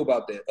nobody can do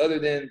about that other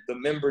than the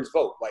members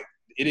vote. Like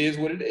it is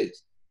what it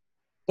is.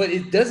 But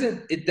it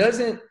doesn't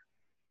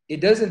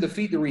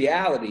defeat the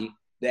reality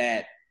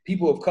that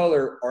people of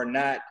color are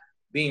not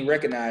being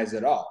recognized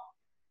at all.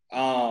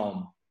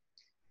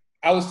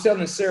 I was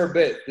telling Sarah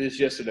Beth this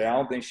yesterday. I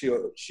don't think she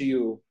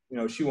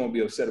won't be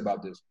upset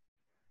about this.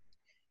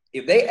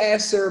 If they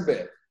ask Sarah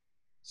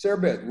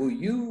Beth, will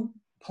you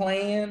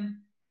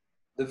plan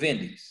the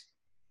Vendies?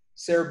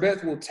 Sarah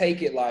Beth will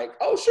take it like,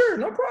 oh, sure,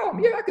 no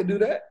problem. Yeah, I could do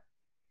that.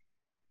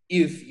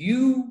 If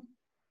you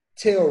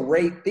tell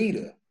Ray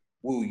Theta,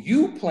 will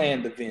you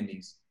plan the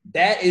Vendies?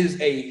 That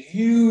is a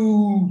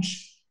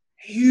huge,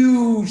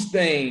 huge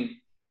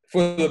thing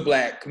for the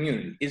Black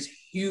community. It's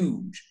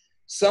huge.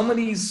 Some of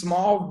these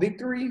small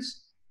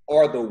victories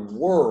are the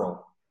world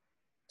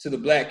to the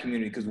Black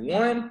community because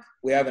one,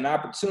 we have an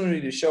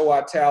opportunity to show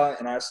our talent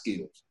and our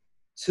skills.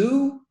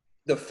 Two,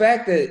 the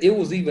fact that it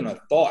was even a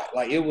thought,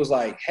 like it was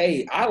like,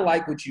 hey, I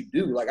like what you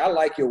do. Like, I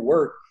like your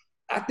work.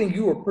 I think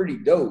you were pretty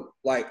dope.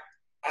 Like,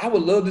 I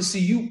would love to see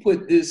you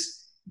put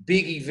this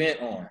big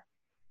event on.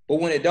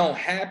 But when it don't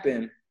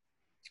happen,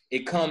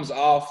 it comes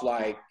off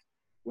like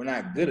we're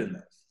not good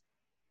enough.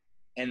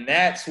 And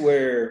that's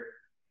where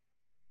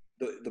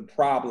the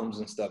problems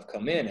and stuff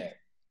come in at.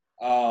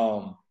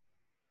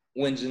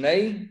 When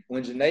Janae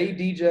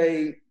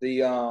DJ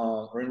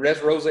and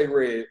that's Rose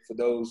Red, for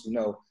those who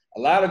know, a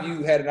lot of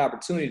you had an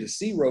opportunity to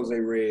see Rose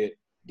Red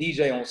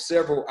DJ on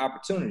several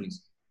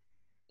opportunities.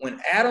 When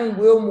Adam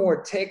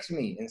Wilmore texted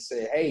me and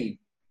said, hey,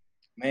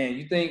 man,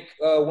 you think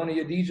one of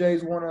your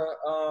DJs want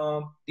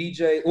to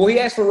DJ? Well, he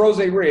asked for Rose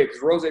Red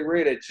because Rose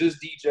Red had just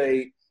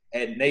DJ'd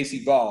at Nace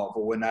Evolve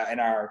or in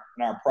our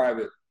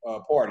private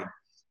party.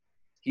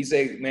 He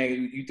said,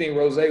 man, you think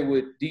Rose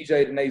would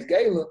DJ the Nace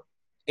Gala?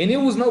 And it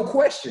was no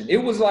question. It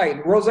was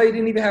like Rose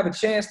didn't even have a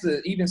chance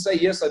to even say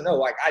yes or no.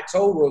 Like I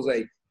told Rose,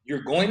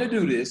 you're going to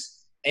do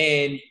this,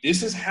 and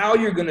this is how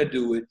you're going to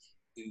do it.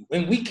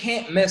 And we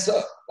can't mess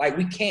up. Like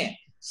we can't.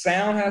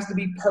 Sound has to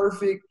be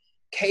perfect.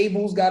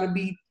 Cables got to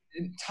be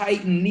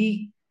tight and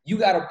neat. You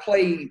got to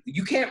play.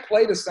 You can't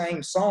play the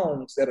same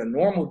songs that a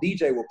normal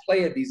DJ will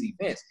play at these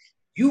events.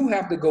 You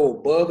have to go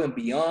above and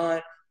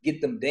beyond,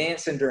 get them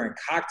dancing during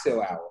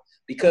cocktail hour.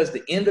 Because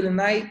the end of the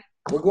night,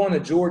 we're going to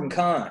Jordan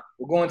Kahn.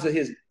 We're going to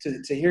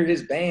hear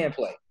his band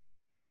play.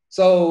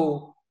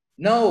 So,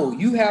 no,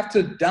 you have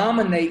to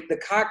dominate the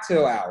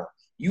cocktail hour.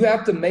 You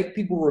have to make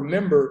people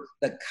remember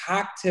the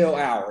cocktail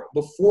hour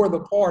before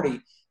the party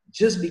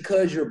just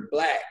because you're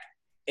Black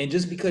and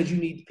just because you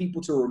need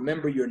people to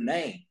remember your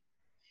name.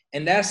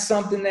 And that's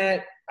something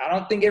that I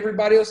don't think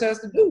everybody else has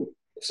to do.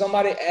 If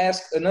somebody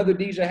asks another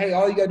DJ, hey,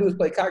 all you got to do is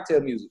play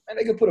cocktail music, and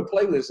they can put a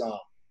playlist on.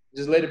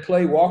 Just let it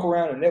play, walk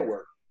around the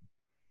network.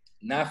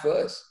 Not for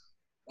us.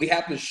 We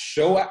have to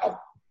show out.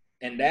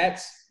 And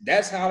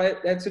that's how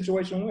that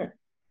situation went.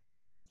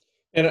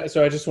 And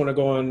so I just want to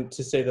go on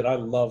to say that I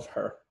love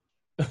her.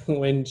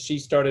 When she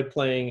started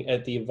playing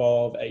at the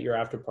Evolve at your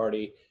after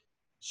party,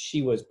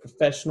 she was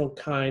professional,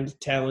 kind,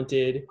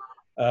 talented.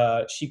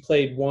 She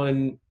played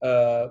one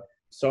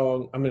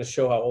song. I'm going to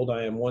show how old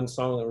I am. One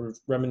song that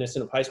was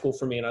reminiscent of high school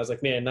for me. And I was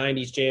like, man,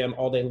 90s jam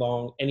all day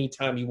long,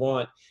 anytime you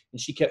want.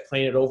 And she kept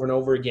playing it over and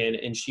over again.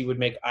 And she would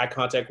make eye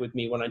contact with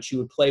me when she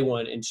would play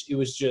one. And it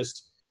was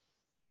just,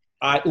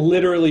 I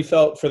literally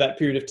felt for that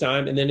period of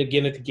time. And then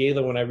again at the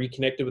gala, when I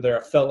reconnected with her,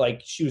 I felt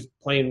like she was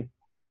playing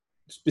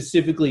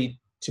specifically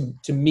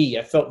to me.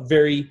 I felt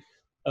very,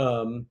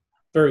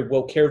 very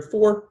well cared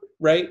for,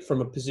 right? From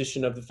a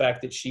position of the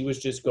fact that she was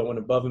just going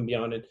above and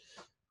beyond. And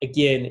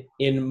again,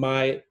 in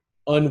my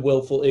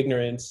unwillful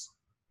ignorance,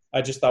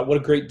 I just thought, what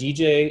a great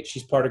DJ.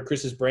 She's part of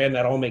Chris's brand.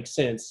 That all makes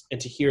sense. And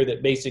to hear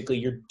that basically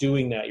you're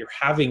doing that, you're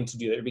having to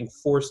do that, you're being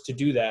forced to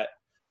do that,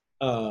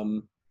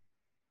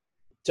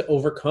 to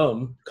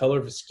overcome color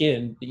of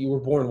skin that you were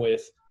born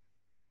with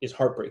is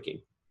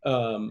heartbreaking.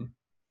 I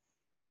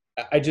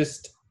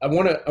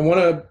want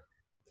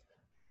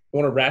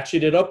to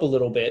ratchet it up a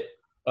little bit.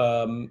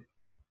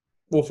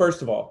 Well,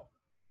 first of all,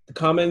 the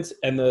comments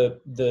and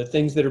the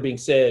things that are being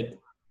said,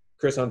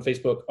 Chris, on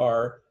Facebook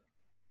are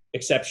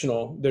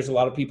exceptional. There's a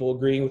lot of people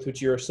agreeing with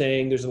what you're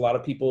saying. There's a lot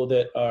of people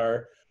that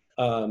are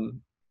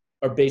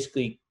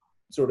basically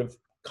sort of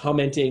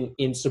commenting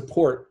in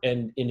support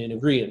and in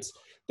agreement.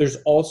 There's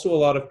also a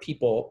lot of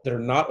people that are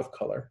not of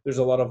color. There's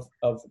a lot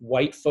of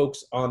white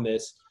folks on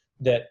this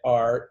that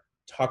are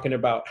talking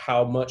about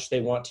how much they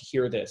want to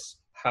hear this.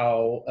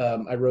 How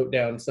I wrote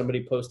down,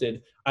 somebody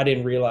posted, I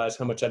didn't realize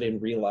how much I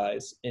didn't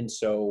realize. And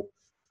so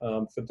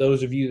for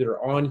those of you that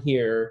are on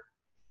here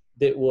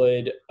that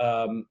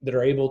that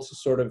are able to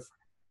sort of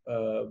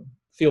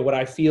feel what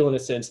I feel, in a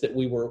sense that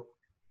we were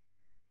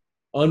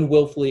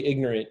unwillfully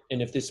ignorant,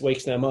 and if this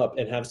wakes them up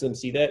and has them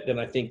see that, then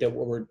I think that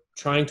what we're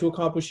trying to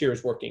accomplish here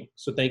is working.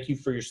 So thank you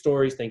for your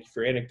stories. Thank you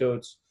for your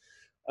anecdotes.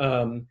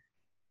 And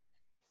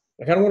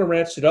I kind of want to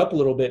ratchet it up a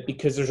little bit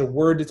because there's a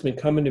word that's been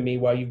coming to me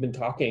while you've been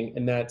talking,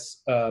 and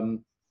that's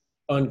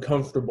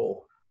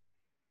uncomfortable,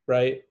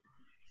 right?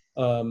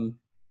 Um,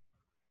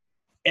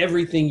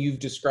 Everything you've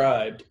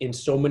described in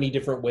so many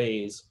different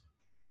ways,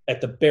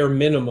 at the bare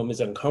minimum, is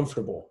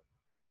uncomfortable.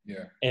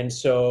 Yeah. And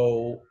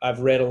so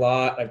I've read a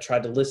lot, I've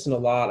tried to listen a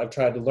lot, I've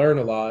tried to learn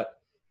a lot,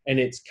 and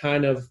it's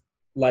kind of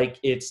like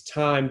it's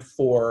time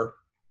for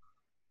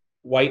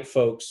white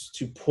folks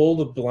to pull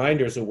the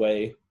blinders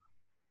away,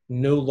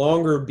 no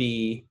longer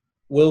be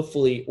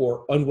willfully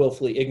or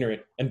unwillfully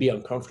ignorant, and be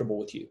uncomfortable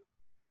with you.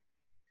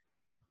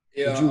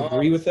 Would you Yeah,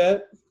 agree with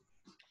that?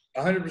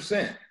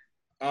 100%.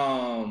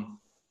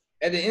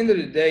 At the end of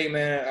the day,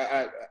 man,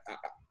 I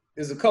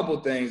there's a couple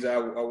of things I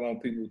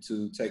want people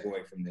to take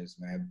away from this,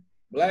 man.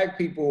 Black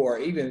people, or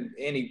even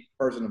any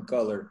person of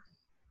color,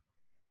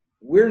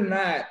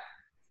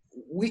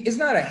 it's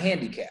not a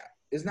handicap.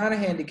 It's not a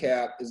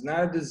handicap. It's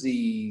not a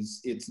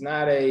disease. It's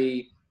not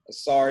a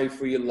sorry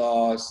for your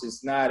loss.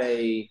 It's not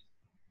a,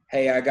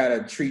 hey, I got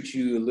to treat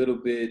you a little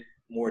bit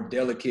more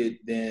delicate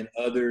than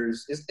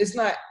others. It's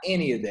not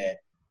any of that.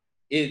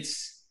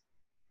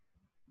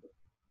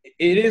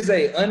 It is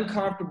a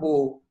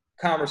uncomfortable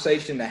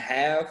conversation to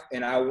have,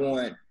 and I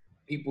want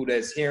people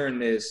that's hearing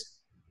this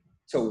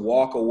to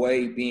walk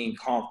away being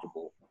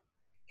comfortable.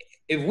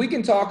 If we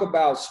can talk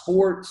about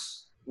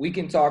sports, we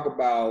can talk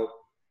about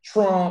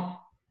Trump,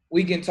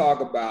 we can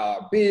talk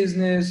about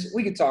business,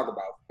 we can talk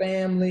about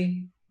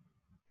family.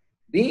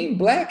 Being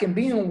black and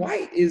being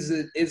white is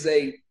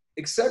a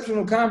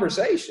exceptional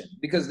conversation,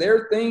 because there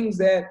are things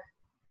that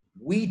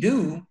we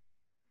do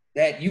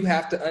that you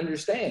have to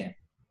understand.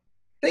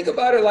 Think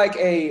about it like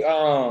an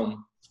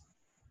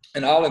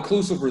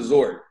all-inclusive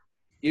resort.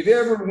 If you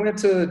ever went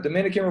to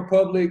Dominican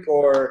Republic,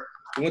 or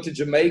you went to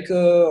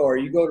Jamaica, or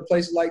you go to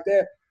places like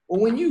that,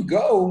 well, when you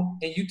go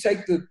and you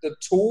take the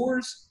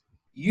tours,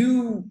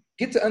 you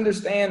get to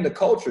understand the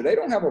culture. They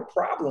don't have a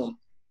problem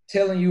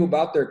telling you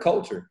about their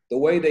culture, the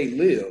way they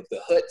live,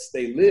 the huts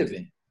they live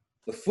in,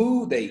 the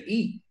food they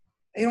eat.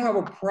 They don't have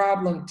a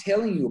problem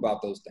telling you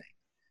about those things.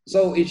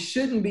 So it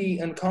shouldn't be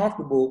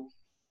uncomfortable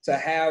to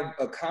have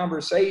a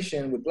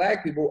conversation with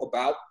Black people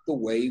about the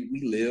way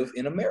we live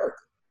in America.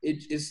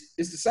 It's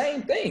the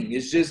same thing.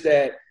 It's just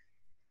that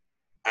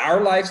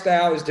our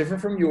lifestyle is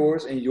different from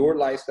yours, and your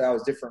lifestyle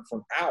is different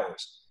from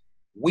ours.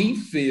 We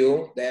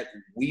feel that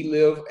we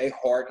live a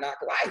hard knock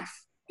life.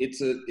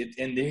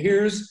 And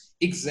here's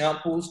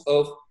examples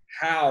of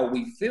how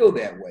we feel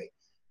that way.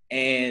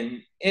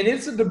 And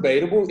it's a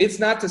debatable. It's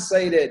not to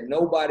say that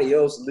nobody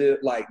else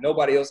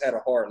nobody else had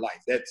a hard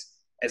life.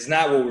 That's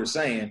not what we're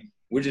saying.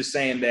 We're just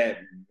saying that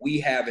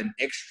we have an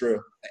extra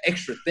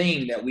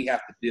thing that we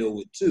have to deal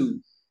with too.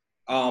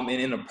 And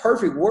in a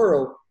perfect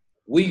world,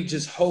 we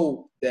just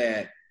hope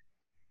that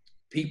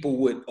people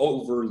would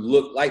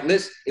overlook.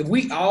 If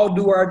we all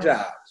do our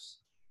jobs,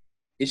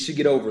 it should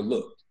get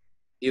overlooked.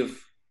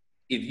 If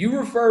you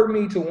refer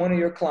me to one of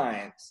your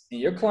clients and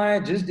your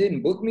client just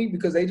didn't book me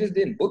because they just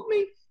didn't book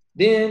me,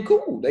 then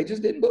cool, they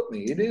just didn't book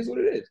me. It is what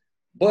it is.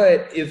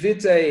 But if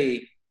it's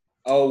let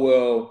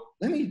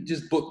me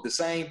just book the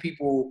same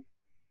people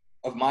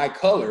of my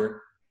color,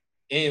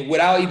 and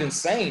without even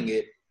saying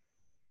it,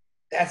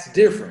 that's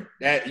different.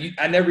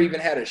 I never even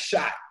had a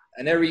shot.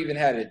 I never even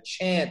had a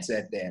chance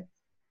at that.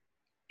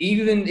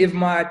 Even if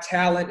my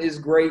talent is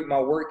great, my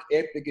work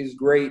ethic is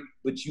great,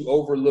 but you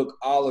overlook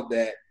all of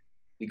that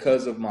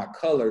because of my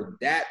color,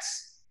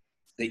 that's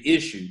the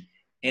issue.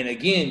 And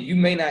again, you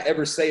may not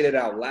ever say that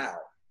out loud,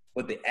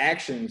 but the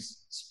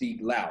actions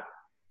speak louder.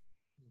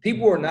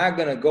 People are not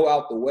going to go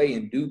out the way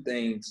and do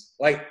things.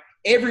 Like,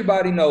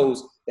 everybody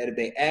knows that if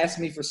they ask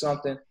me for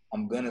something,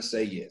 I'm going to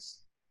say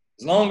yes.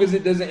 As long as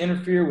it doesn't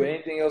interfere with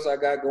anything else I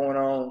got going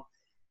on.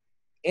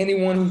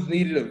 Anyone who's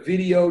needed a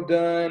video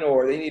done,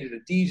 or they needed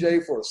a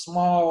DJ for a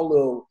small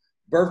little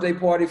birthday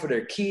party for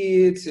their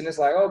kids, and it's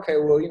like, okay,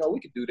 well, we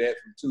could do that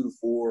from 2 to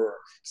 4 or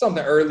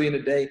something early in the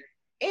day.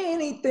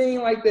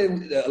 Anything like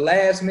that, a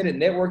last minute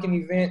networking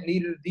event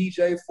needed a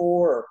DJ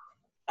for,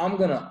 I'm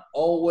going to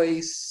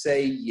always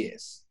say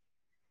yes.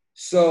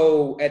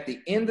 So at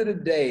the end of the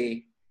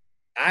day,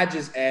 I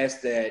just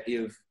ask that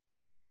if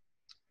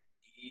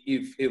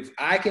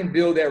I can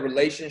build that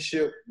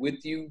relationship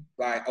with you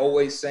by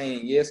always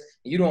saying yes,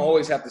 you don't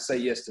always have to say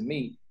yes to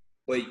me,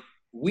 but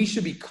we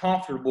should be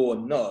comfortable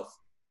enough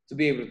to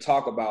be able to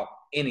talk about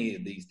any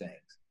of these things.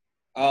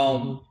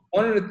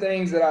 One of the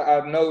things that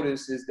I've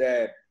noticed is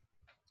that,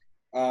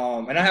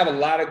 and I have a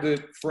lot of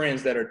good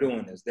friends that are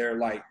doing this.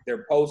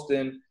 They're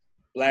posting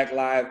Black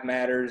Lives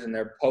Matters, and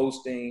they're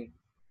posting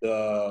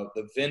the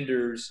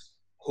vendors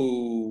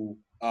who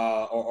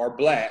are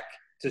Black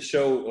to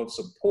show of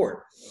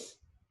support.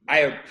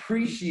 I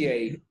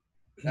appreciate,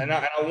 and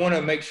I want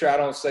to make sure I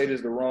don't say this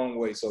the wrong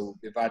way. So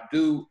if I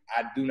do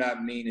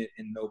not mean it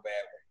in no bad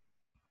way.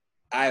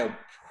 I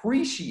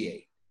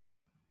appreciate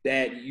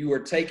that you are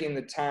taking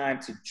the time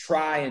to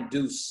try and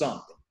do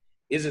something.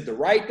 Is it the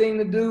right thing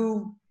to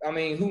do? I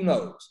mean, who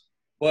knows?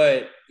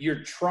 But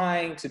you're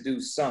trying to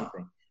do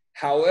something.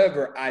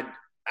 However,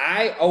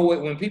 I owe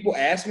it when people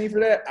ask me for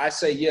that, I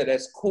say, yeah,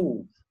 that's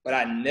cool. But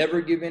I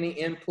never give any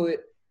input.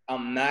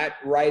 I'm not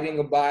writing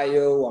a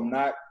bio. I'm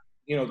not,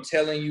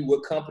 telling you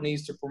what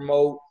companies to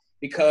promote,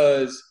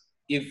 because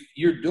if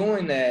you're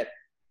doing that,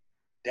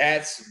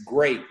 that's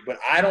great. But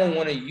I don't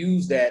want to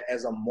use that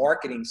as a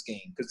marketing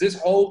scheme, because this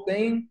whole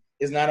thing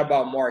is not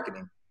about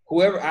marketing.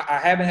 Whoever, I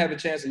haven't had a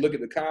chance to look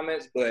at the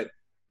comments, but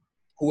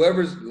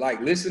whoever's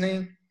like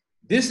listening,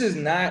 this is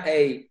not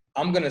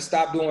I'm going to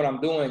stop doing what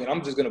I'm doing and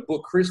I'm just going to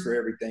book Chris for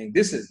everything.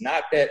 This is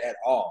not that at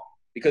all,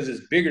 because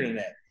it's bigger than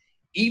that.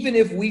 Even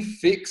if we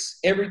fix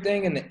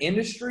everything in the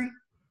industry,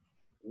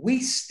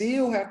 we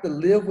still have to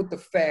live with the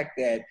fact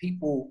that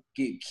people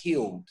get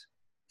killed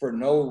for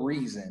no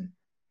reason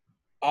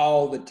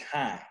all the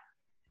time.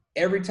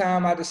 Every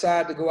time I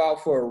decide to go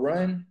out for a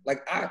run,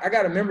 like I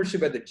got a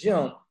membership at the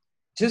gym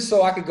just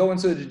so I could go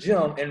into the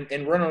gym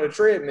and run on a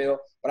treadmill,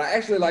 but I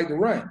actually like to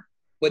run.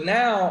 But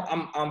now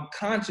I'm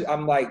conscious.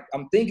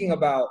 I'm thinking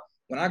about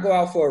when I go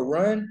out for a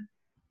run,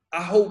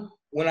 I hope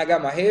when I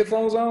got my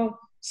headphones on,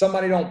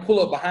 somebody don't pull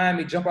up behind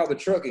me, jump out the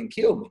truck and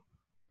kill me.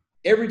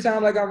 Every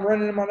time like I'm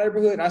running in my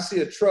neighborhood and I see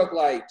a truck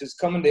like just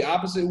coming the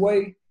opposite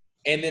way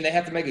and then they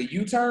have to make a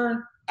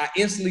U-turn, I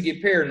instantly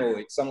get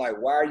paranoid. So I'm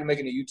like, why are you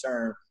making a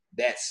U-turn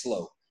that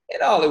slow?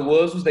 And all it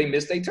was they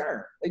missed their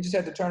turn. They just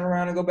had to turn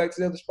around and go back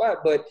to the other spot.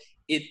 But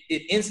it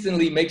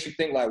instantly makes you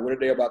think like, what are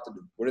they about to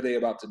do? What are they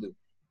about to do?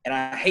 And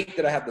I hate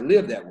that I have to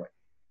live that way.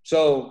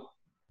 So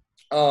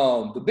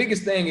the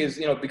biggest thing is,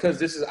 because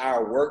this is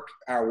our work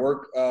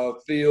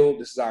field,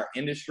 this is our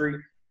industry.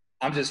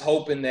 I'm just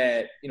hoping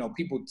that,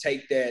 people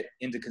take that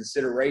into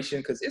consideration,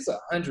 because it's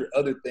 100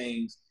 other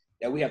things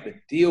that we have to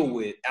deal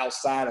with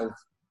outside of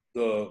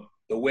the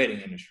wedding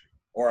industry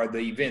or the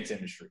events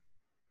industry.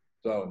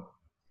 So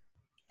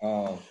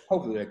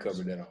hopefully that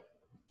covered that up.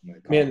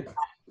 Man,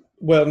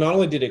 well, not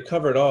only did it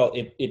cover it all,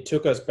 it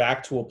took us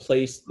back to a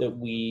place that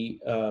we,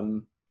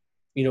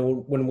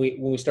 when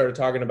we started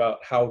talking about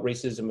how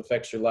racism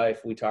affects your life,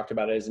 we talked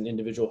about it as an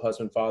individual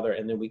husband, father,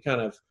 and then we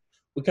kind of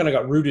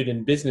got rooted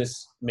in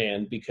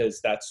businessman,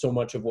 because that's so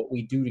much of what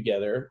we do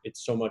together.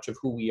 It's so much of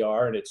who we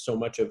are, and it's so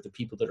much of the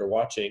people that are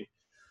watching.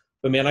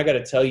 But man, I got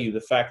to tell you, the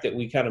fact that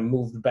we kind of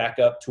moved back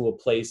up to a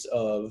place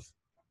of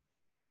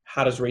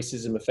how does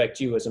racism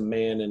affect you as a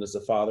man and as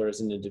a father,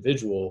 as an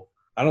individual,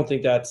 I don't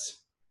think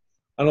that's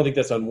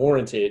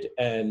unwarranted.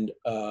 And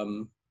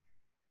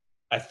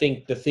I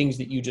think the things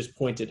that you just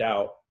pointed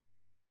out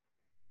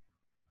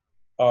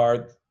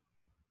are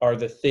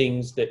the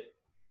things that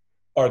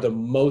are the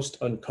most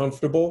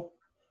uncomfortable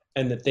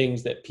and the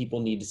things that people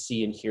need to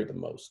see and hear the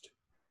most.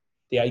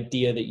 The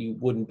idea that you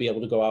wouldn't be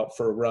able to go out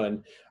for a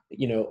run,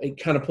 it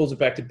kind of pulls it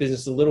back to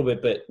business a little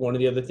bit. But one of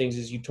the other things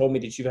is you told me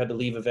that you had to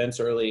leave events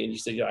early, and you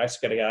said, I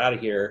just got to get out of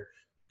here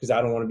because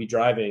I don't want to be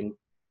driving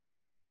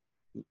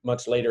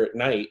much later at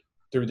night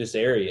through this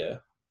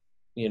area.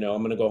 I'm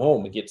going to go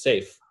home and get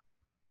safe.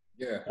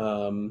 Yeah.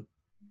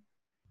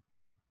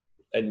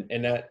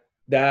 And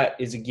that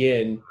is,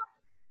 again,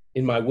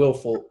 in my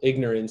willful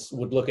ignorance,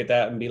 would look at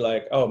that and be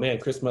like, oh man,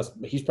 Chris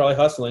he's probably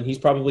hustling. He's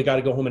probably got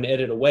to go home and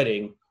edit a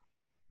wedding.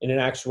 And in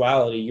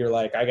actuality, you're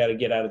like, I got to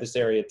get out of this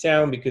area of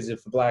town, because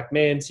if a black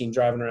man seen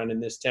driving around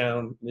in this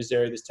town, in this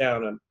area of this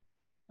town,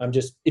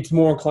 it's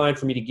more inclined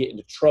for me to get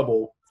into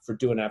trouble for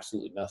doing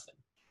absolutely nothing.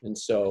 And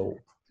so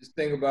just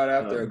think about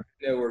after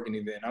a networking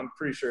event. I'm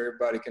pretty sure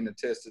everybody can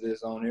attest to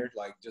this on here.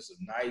 Like just a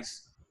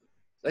nice,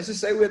 let's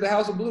just say we're at the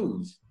House of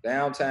Blues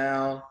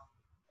downtown,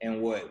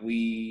 and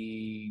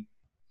we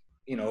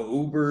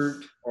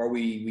Ubered, or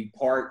we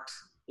parked,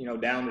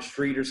 down the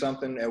street or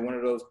something at one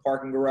of those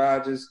parking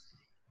garages,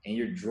 and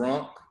you're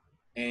drunk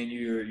and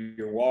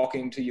you're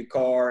walking to your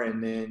car,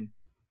 and then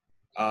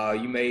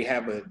you may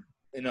have an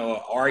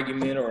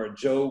argument or a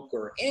joke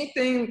or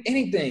anything,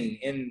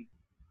 and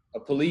a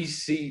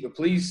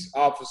police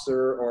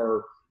officer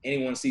or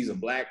anyone sees a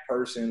black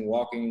person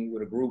walking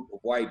with a group of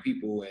white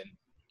people,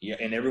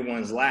 and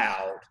everyone's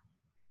loud.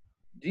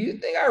 Do you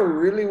think I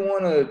really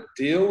want to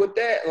deal with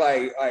that?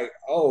 Like,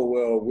 oh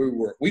well,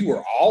 we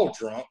were all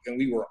drunk, and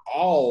we were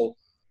all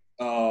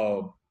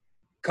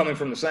coming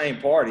from the same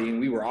party, and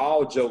we were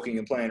all joking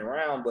and playing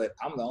around, but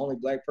I'm the only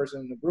black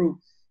person in the group.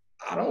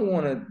 I don't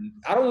want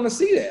to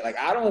see that. Like,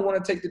 I don't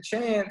want to take the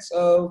chance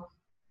of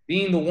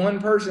being the one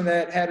person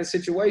that had a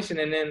situation,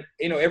 and then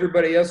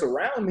everybody else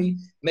around me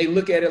may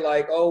look at it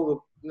like,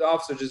 oh, the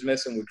officer just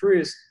messing with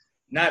Chris,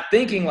 not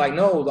thinking like,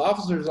 no, the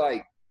officer's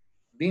like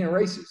being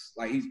racist.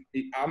 Like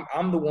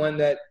I'm the one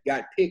that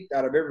got picked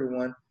out of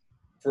everyone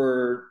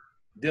for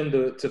them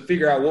to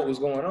figure out what was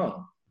going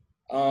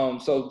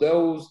on. So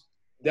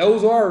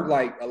those are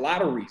like a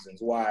lot of reasons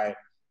why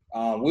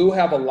we'll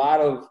have a lot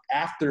of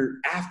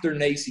after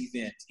NACE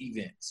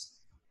events,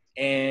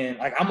 and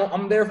like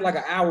I'm there for like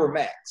an hour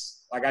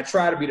max. Like I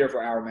try to be there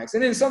for an hour max,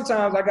 and then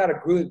sometimes I got a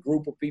good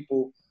group of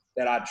people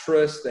that I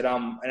trust and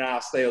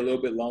I'll stay a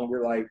little bit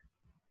longer. Like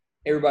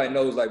everybody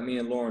knows, like me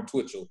and Lauren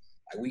Twitchell,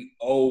 like we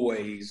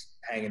always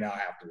hanging out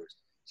afterwards.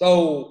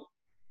 So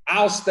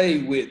I'll stay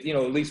with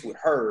at least with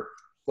her.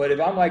 But if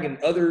I'm like in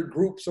other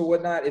groups or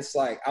whatnot, it's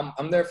like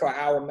I'm there for an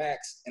hour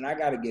max, and I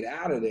got to get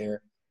out of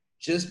there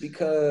just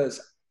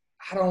because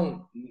I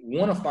don't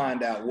want to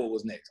find out what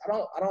was next. I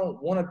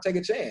don't want to take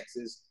a chance.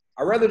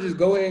 I'd rather just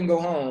go ahead and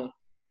go home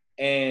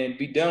and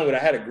be done with it.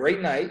 I had a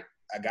great night.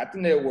 I got the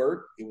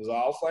network. It was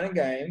all fun and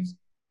games,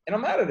 and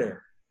I'm out of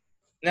there.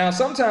 Now,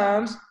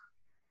 sometimes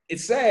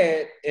it's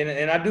sad,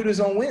 and I do this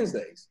on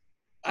Wednesdays.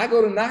 I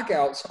go to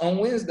knockouts on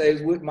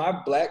Wednesdays with my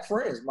black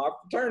friends, my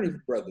fraternity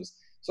brothers.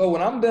 So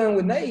when I'm done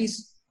with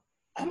NACE,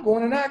 I'm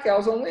going to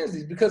knockouts on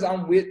Wednesdays because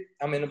I'm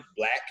in a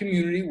black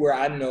community where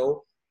I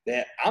know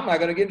that I'm not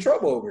going to get in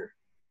trouble over it.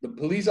 The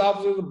police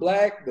officers are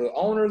black. The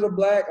owners are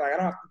black. Like, I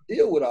don't have to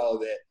deal with all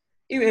of that.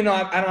 Even though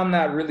I'm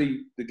not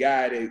really the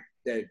guy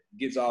that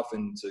gets off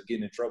into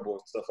getting in trouble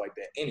and stuff like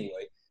that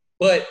anyway.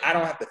 But I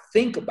don't have to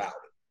think about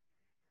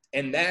it.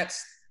 And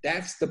that's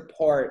the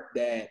part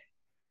that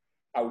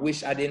I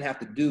wish I didn't have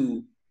to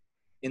do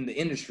in the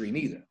industry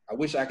neither. I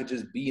wish I could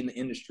just be in the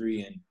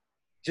industry and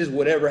just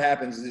whatever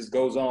happens just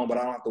goes on, but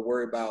I don't have to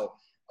worry about,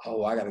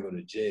 oh, I got to go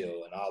to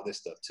jail and all this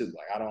stuff too.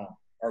 Like,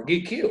 or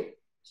get killed.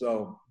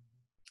 So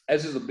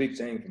that's just a big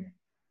thing for me.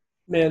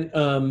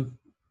 Man,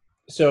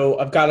 so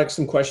I've got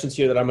some questions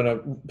here that I'm going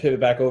to pivot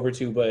back over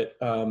to, but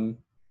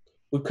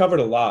we've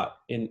covered a lot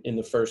in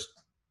the first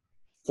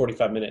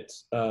 45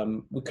 minutes.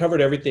 We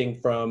covered everything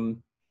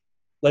from,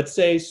 let's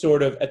say,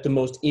 sort of at the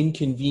most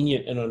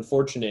inconvenient and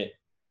unfortunate,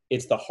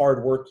 it's the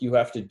hard work you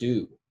have to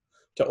do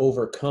to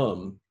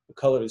overcome the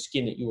color of the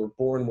skin that you were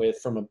born with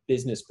from a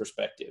business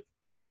perspective,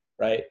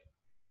 right?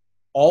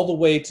 All the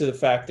way to the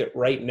fact that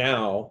right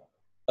now,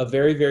 a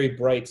very, very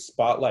bright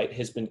spotlight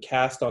has been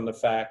cast on the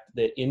fact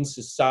that in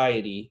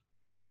society,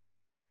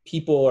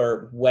 people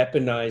are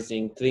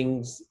weaponizing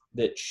things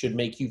that should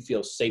make you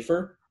feel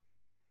safer,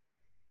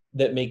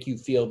 that make you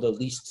feel the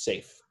least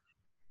safe.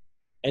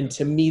 And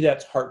to me,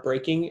 that's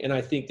heartbreaking. And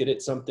I think that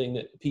it's something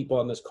that people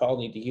on this call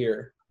need to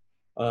hear.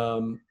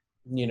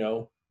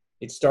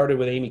 It started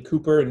with Amy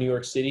Cooper in New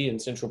York City in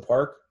Central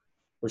Park,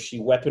 where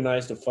she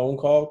weaponized a phone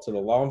call to the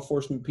law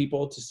enforcement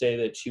people to say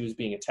that she was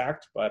being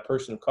attacked by a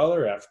person of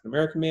color,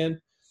 African-American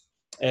man.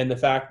 And the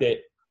fact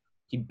that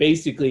he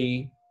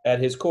basically, at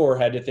his core,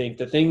 had to think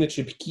the thing that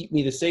should keep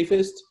me the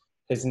safest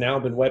has now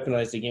been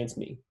weaponized against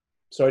me.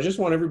 So I just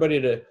want everybody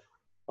to,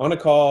 on a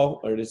call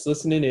or just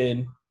listening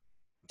in,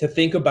 to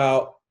think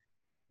about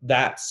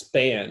that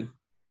span,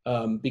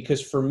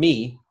 because for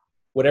me,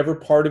 whatever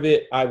part of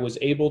it I was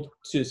able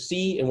to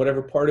see and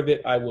whatever part of it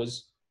I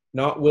was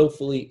not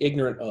willfully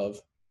ignorant of,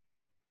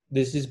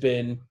 this has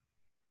been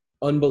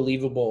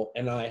unbelievable,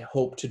 and I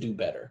hope to do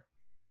better.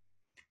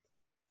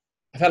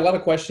 I've had a lot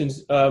of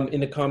questions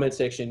in the comment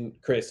section,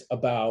 Chris,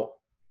 about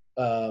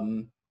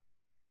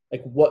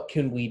what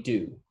can we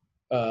do?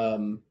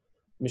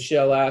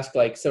 Michelle asked,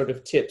 sort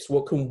of tips.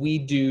 What can we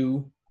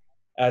do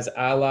as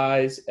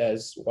allies,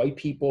 as white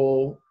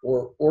people,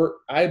 or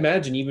I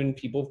imagine even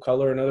people of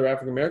color and other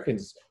African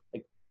Americans?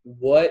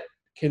 What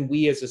can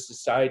we as a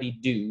society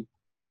do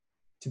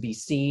to be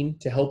seen,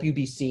 to help you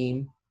be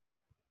seen?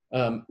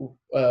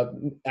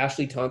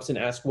 Ashley Thompson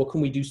asked, what can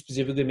we do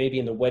specifically maybe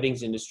in the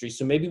weddings industry?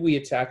 So maybe we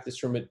attack this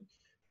from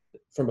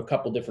a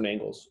couple different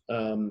angles.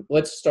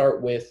 Let's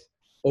start with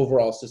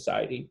overall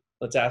society.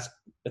 Let's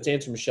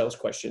answer Michelle's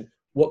question.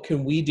 What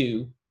can we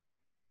do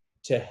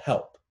to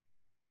help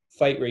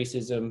fight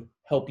racism,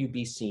 help you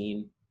be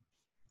seen,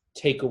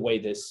 take away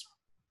this?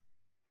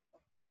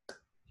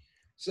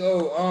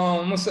 So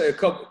I'm gonna say a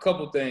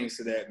couple things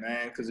to that,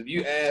 man. Because if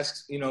you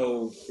ask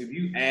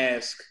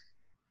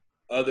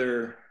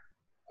other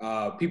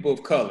people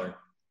of color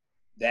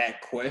that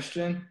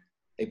question,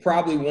 they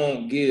probably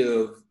won't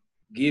give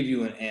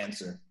you an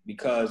answer,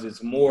 because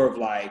it's more of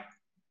like,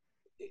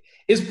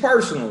 it's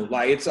personal.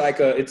 Like, it's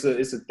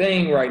a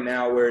thing right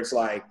now where it's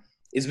like,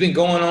 it's been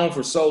going on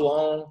for so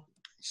long.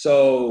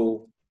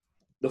 So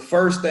the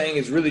first thing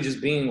is really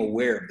just being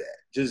aware of that.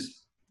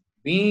 Just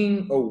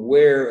being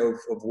aware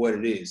of what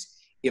it is.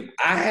 If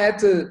I had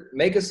to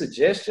make a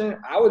suggestion,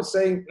 I would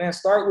say, man,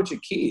 start with your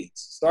kids.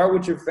 Start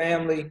with your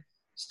family.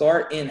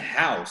 Start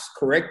in-house.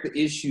 Correct the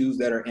issues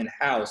that are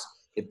in-house.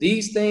 If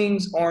these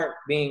things aren't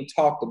being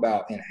talked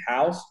about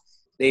in-house,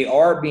 they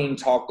are being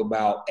talked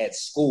about at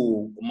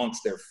school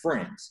amongst their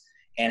friends.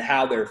 And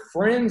how their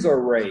friends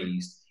are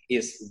raised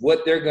is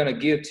what they're going to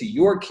give to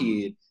your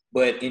kid.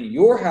 But in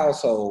your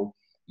household,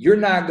 you're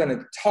not going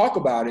to talk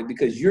about it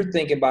because you're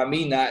thinking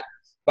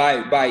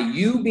by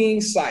you being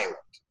silent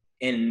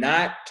and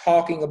not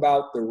talking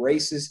about the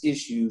racist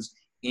issues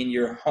in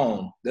your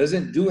home.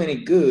 Doesn't do any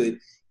good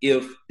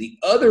if the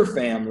other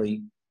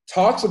family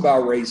talks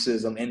about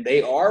racism and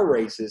they are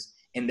racist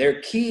and their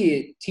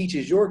kid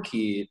teaches your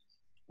kid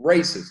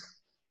racism.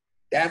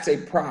 That's a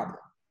problem.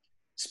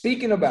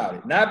 Speaking about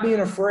it, not being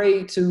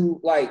afraid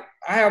to, I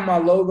have my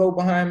logo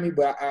behind me,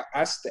 but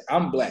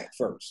I'm black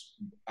first.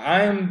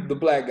 I'm the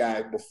black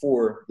guy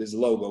before this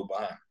logo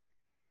behind me.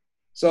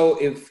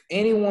 So if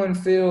anyone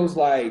feels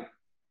like,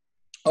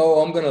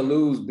 oh, I'm going to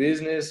lose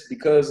business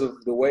because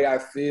of the way I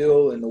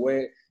feel and the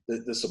way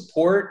the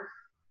support,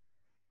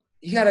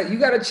 you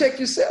gotta check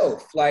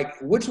yourself. Like,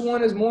 which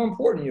one is more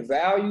important, your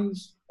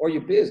values or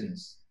your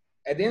business?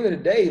 At the end of the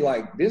day,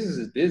 like, business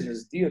is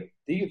business.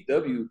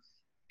 DFW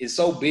is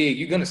so big,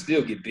 you're gonna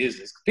still get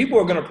business. People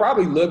are gonna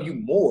probably love you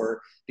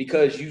more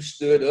because you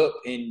stood up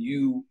and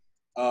you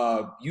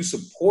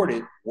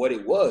supported what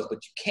it was. But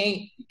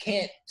you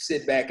can't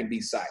sit back and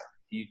be silent.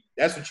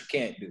 That's what you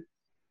can't do.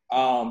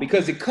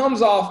 Because it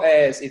comes off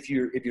as, if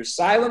you're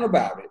silent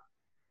about it,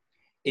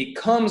 it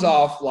comes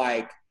off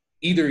like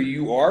either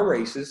you are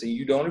racist and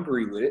you don't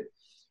agree with it,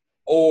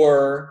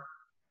 or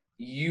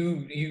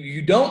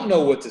you don't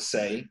know what to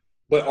say,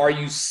 but are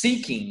you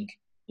seeking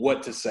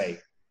what to say?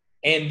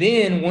 And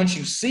then once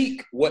you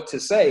seek what to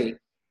say,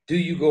 do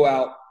you go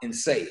out and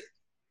say it?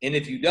 And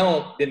if you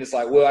don't, then it's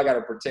like, well, I got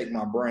to protect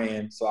my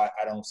brand, so I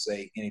don't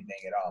say anything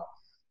at all.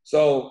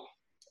 So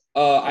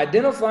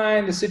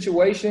identifying the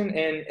situation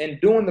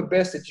and doing the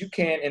best that you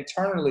can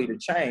internally to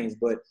change.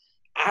 But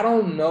I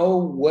don't know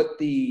what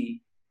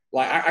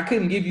I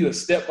couldn't give you a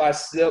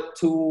step-by-step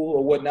tool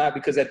or whatnot,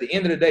 because at the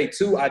end of the day,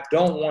 too, I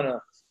don't want to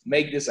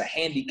make this a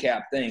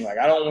handicap thing. Like,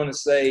 I don't want to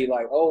say,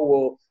 like, oh,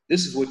 well,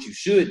 this is what you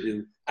should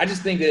do. I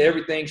just think that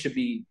everything should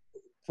be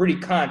pretty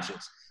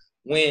conscious.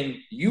 When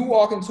you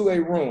walk into a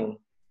room,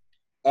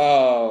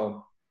 let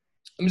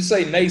me just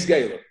say NACE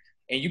Gala,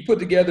 and you put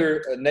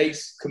together a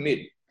NACE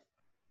committee.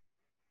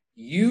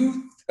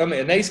 A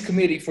NACE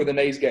committee for the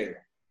NACE Gala.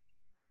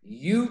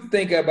 You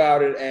think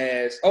about it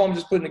as, oh, I'm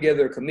just putting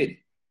together a committee.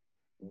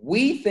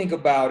 We think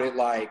about it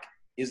like,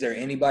 is there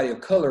anybody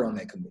of color on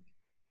that committee?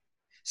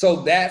 So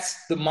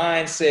that's the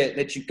mindset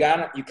that you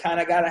kind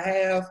of gotta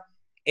have,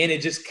 and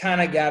it just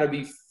kind of gotta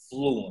be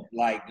fluent.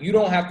 Like, you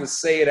don't have to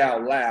say it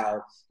out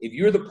loud. If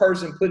you're the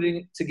person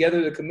putting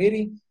together the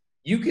committee,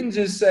 you can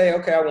just say,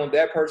 okay, I want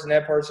that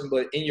person,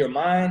 but in your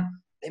mind,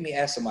 let me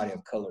ask somebody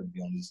of color to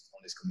be on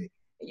this committee.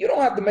 And you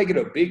don't have to make it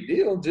a big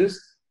deal. Just,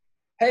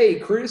 hey,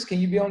 Chris, can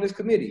you be on this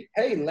committee?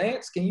 Hey,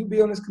 Lance, can you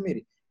be on this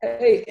committee?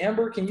 Hey,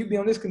 Amber, can you be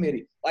on this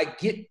committee? Like,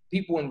 get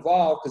people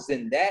involved, because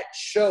then that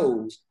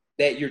shows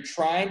that you're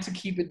trying to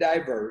keep it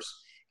diverse.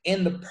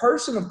 And the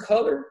person of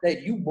color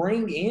that you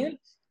bring in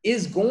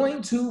is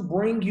going to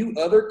bring you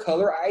other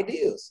color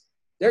ideas.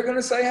 They're going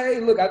to say, hey,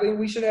 look, I think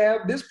we should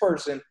have this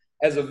person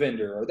as a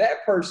vendor, or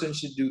that person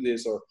should do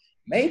this, or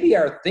maybe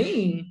our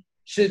theme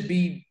should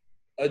be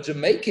a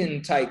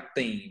Jamaican type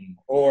theme,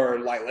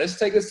 or like, let's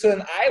take us to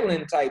an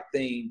island type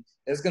theme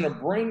that's going to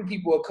bring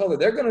people of color.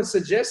 They're going to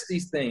suggest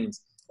these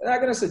things. They're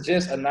not going to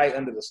suggest a night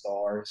under the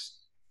stars.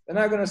 They're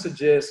not going to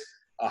suggest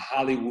a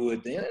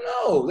Hollywood thing.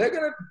 No, they're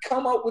going to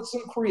come up with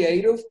some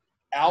creative,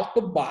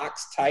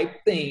 out-the-box type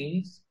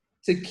things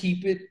to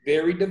keep it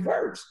very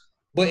diverse.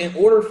 But in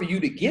order for you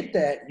to get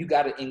that, you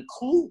got to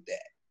include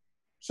that.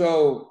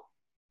 So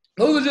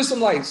those are just some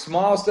like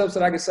small steps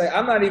that I can say.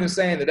 I'm not even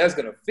saying that that's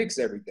going to fix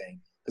everything,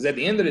 because at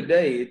the end of the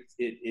day,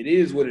 it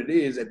is what it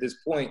is at this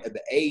point, at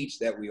the age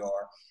that we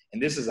are.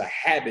 And this is a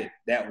habit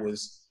that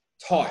was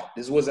taught.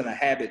 This wasn't a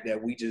habit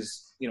that we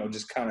just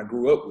kind of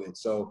grew up with.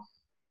 So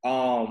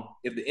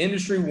if the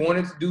industry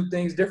wanted to do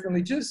things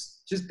differently,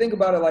 just think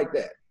about it like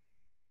that.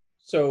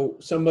 So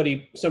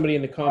somebody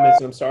in the comments,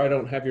 and I'm sorry I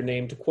don't have your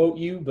name to quote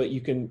you, but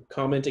you can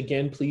comment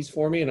again, please,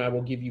 for me, and I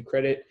will give you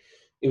credit.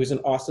 It was an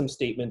awesome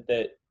statement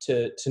that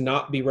to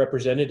not be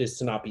represented is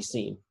to not be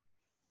seen.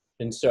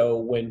 And so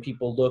when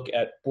people look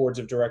at boards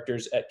of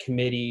directors, at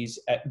committees,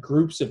 at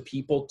groups of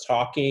people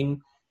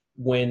talking,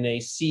 when they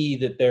see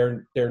that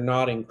they're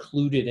not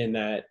included in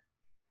that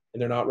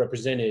and they're not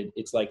represented,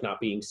 it's like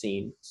not being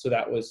seen. So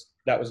that was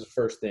the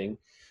first thing.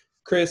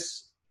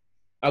 Chris,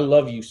 I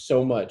love you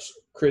so much.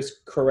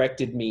 Chris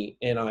corrected me,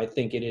 and I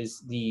think it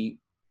is the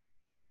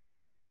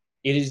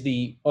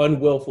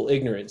unwillful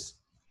ignorance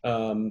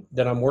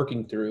that I'm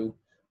working through.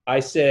 I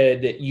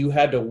said that you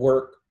had to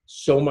work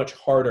so much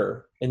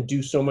harder and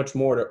do so much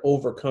more to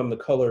overcome the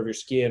color of your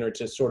skin, or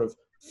to sort of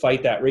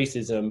fight that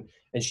racism.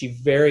 And she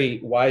very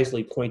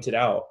wisely pointed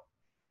out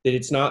that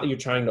it's not that you're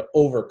trying to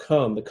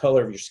overcome the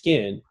color of your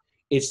skin.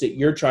 It's that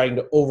you're trying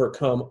to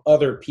overcome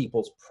other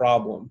people's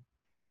problem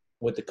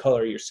with the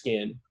color of your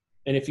skin.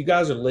 And if you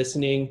guys are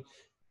listening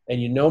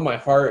and you know my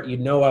heart, you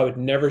know I would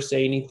never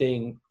say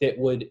anything that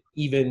would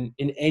even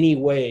in any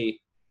way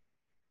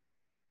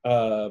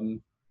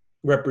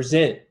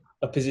represent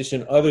a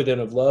position other than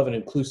of love and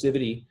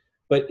inclusivity.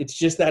 But it's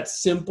just that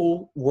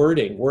simple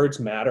wording. Words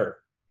matter.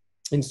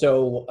 And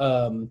so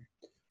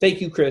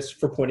thank you, Chris,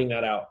 for pointing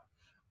that out.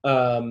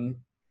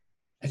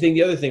 I think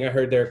the other thing I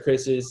heard there,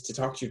 Chris, is to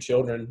talk to your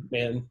children,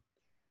 man.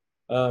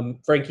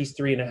 Frankie's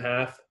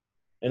 3.5.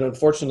 And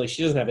unfortunately,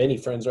 she doesn't have any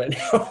friends right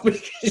now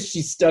because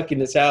she's stuck in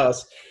this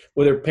house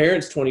with her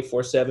parents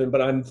 24/7.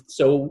 But I'm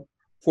so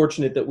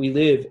fortunate that we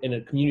live in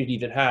a community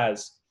that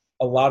has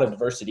a lot of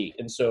diversity.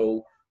 And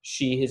so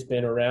she has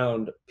been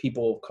around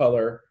people of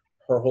color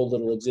her whole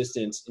little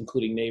existence,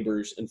 including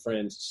neighbors and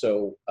friends.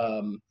 So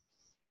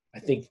I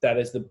think that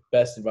is the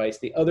best advice.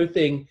 The other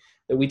thing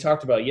that we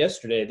talked about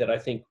yesterday that I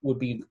think would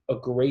be a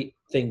great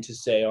thing to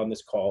say on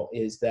this call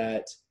is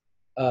that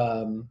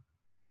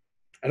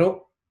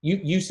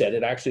you said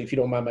it actually, if you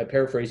don't mind my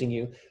paraphrasing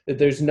you, that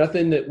there's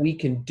nothing that we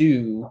can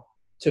do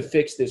to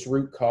fix this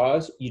root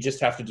cause. You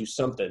just have to do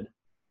something,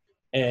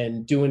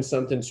 and doing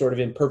something sort of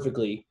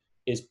imperfectly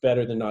is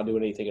better than not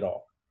doing anything at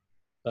all.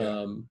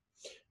 Yeah.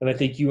 And I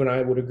think you and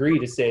I would agree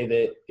to say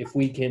that if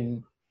we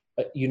can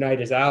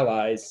unite as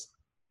allies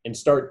and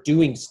start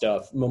doing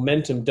stuff,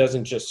 momentum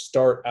doesn't just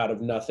start out of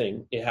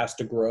nothing. It has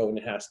to grow and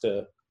it has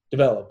to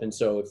develop. And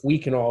so if we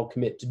can all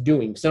commit to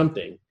doing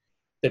something,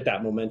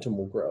 that momentum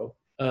will grow.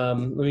 Let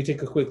me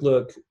take a quick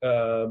look.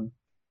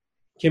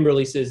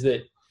 Kimberly says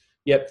that,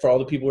 yep, for all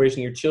the people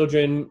raising your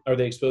children, are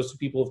they exposed to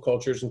people of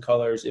cultures and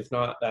colors? If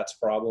not, that's a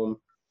problem.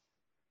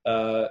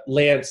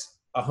 Lance,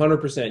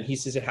 100%. He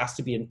says it has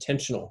to be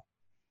intentional.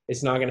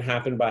 It's not going to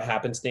happen by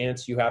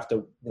happenstance. You have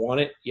to want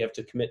it. You have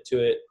to commit to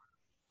it.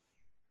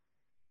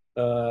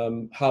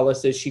 Hala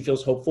says she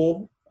feels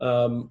hopeful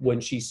when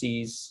she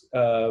sees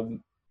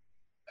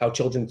how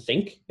children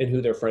think and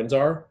who their friends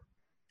are.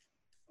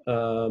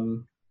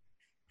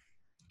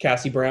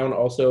 Cassie Brown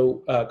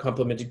also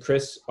complimented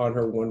Chris on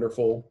her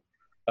wonderful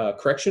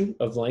correction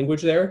of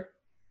language there.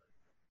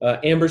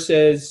 Amber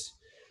says,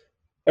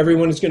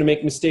 everyone is going to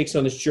make mistakes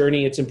on this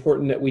journey. It's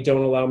important that we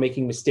don't allow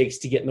making mistakes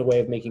to get in the way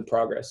of making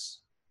progress.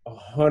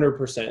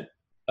 100%.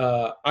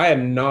 I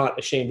am not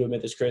ashamed to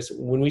admit this, Chris.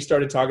 When we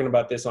started talking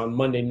about this on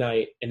Monday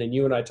night, and then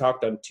you and I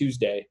talked on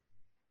Tuesday,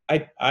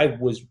 I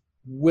was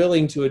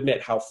willing to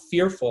admit how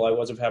fearful I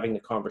was of having the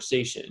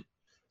conversation.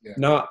 Yeah.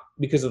 Not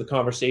because of the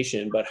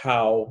conversation, but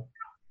how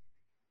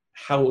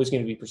it was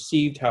going to be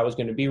perceived, how it was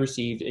going to be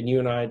received. And you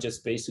and I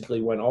just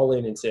basically went all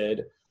in and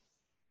said,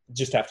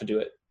 just have to do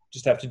it.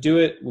 Just have to do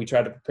it. We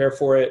try to prepare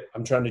for it.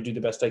 I'm trying to do the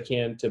best I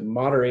can to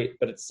moderate,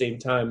 but at the same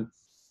time,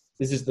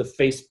 this is the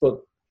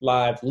Facebook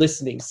Live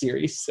listening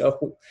series.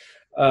 So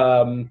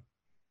let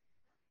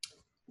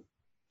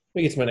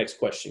me get to my next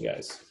question,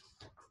 guys.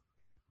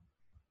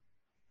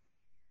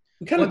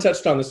 We kind of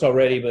touched on this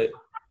already, but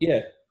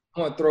yeah. I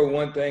want to throw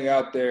one thing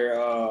out there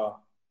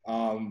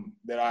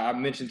that I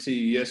mentioned to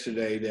you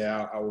yesterday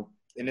that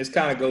and this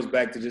kind of goes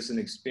back to just an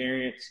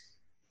experience.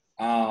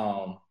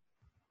 I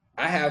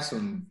have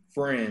some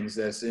friends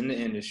that's in the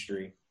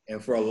industry,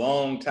 and for a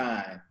long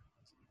time,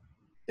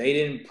 they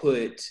didn't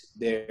put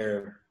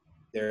their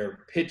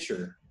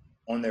picture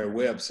on their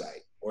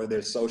website or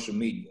their social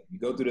media. You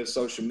go through their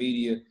social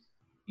media,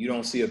 you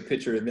don't see a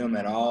picture of them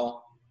at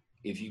all.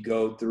 If you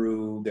go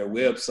through their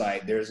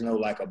website, there's no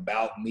like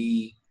about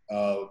me,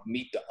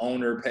 meet the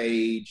owner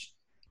page.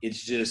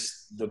 It's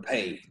just the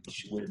page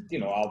with,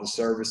 all the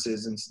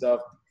services and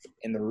stuff.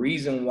 And the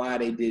reason why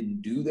they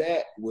didn't do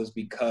that was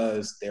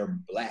because they're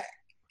Black,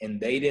 and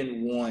they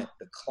didn't want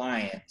the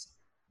client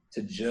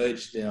to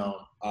judge them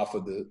off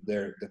of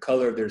the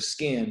color of their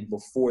skin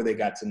before they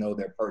got to know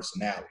their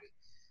personality.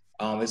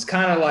 It's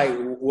kind of like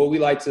what we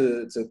like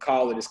to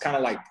call it. It's kind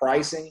of like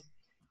pricing,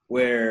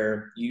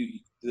 where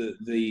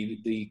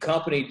the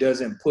company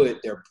doesn't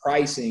put their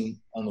pricing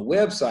on the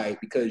website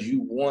because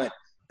you want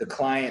the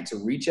client to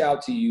reach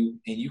out to you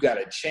and you got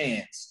a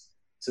chance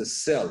to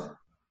sell them.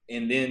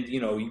 And then,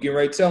 you get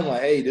ready to tell them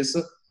like, hey, this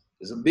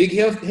is a big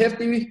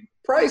hefty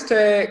price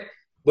tag,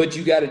 but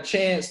you got a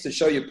chance to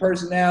show your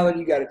personality.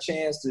 You got a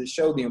chance to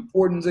show the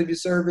importance of your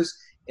service.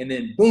 And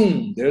then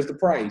boom, there's the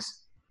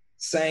price.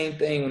 Same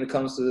thing when it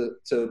comes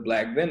to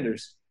Black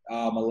vendors.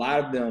 A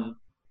lot of them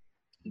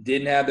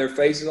didn't have their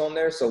faces on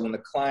there. So when the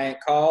client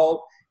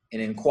called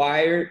and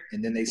inquired,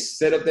 and then they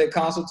set up that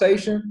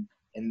consultation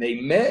and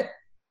they met,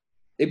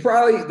 they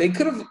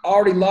could have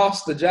already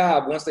lost the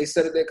job once they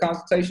set up their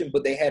consultation,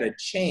 but they had a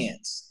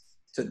chance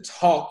to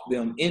talk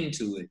them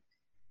into it.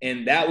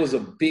 And that was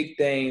a big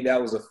thing.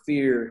 That was a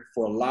fear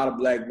for a lot of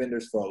Black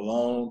vendors for a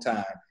long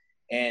time.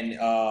 And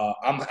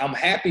I'm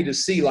happy to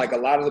see, like, a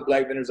lot of the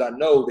Black vendors I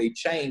know, they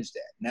changed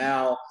that.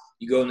 Now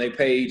you go on their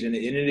page and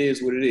it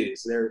is what it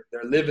is. They're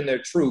living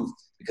their truth,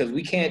 because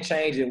we can't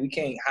change it. We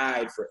can't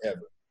hide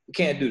forever. We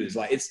can't do this.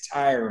 Like, it's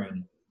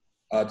tiring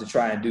to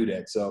try and do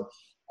that. So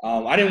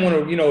I didn't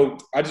want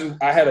to,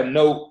 I had a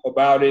note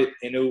about it,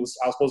 and I was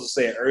supposed to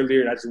say it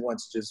earlier, and I just wanted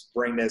to just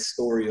bring that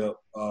story up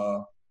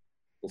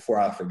before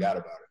I forgot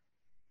about it.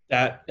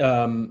 That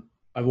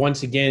I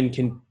once again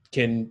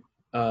can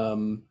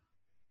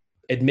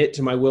admit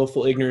to my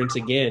willful ignorance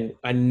again.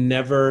 I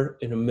never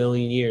in a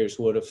million years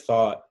would have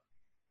thought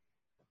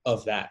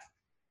of that,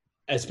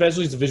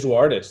 especially as a visual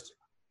artist.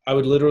 I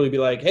would literally be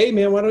like, hey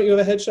man, why don't you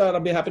have a headshot? I'll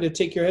be happy to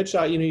take your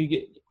headshot. You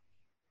get,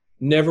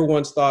 never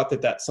once thought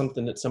that that's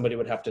something that somebody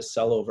would have to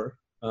sell over.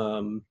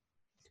 And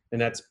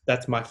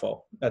that's my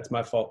fault. That's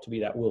my fault to be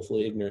that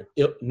willfully ignorant,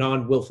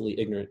 non-willfully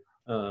ignorant.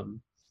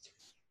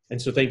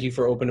 And so thank you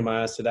for opening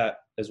my eyes to that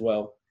as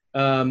well.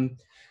 All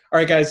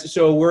right, guys.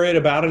 So we're at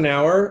about an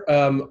hour.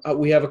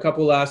 We have a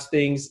couple last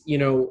things. We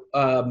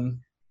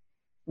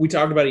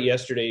talked about it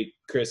yesterday,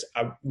 Chris.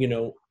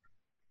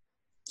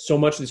 So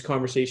much of this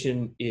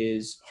conversation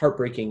is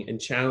heartbreaking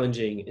and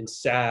challenging and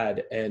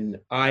sad and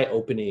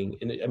eye-opening.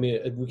 And I mean,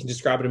 we can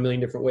describe it a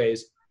million different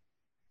ways.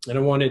 And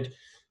I wanted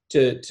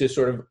to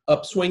sort of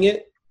upswing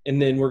it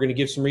and then we're going to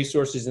give some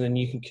resources, and then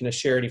you can kind of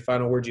share any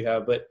final words you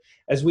have. But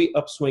as we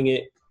upswing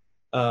it,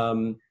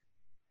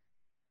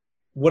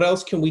 what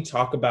else can we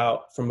talk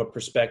about from a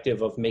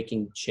perspective of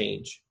making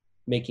change,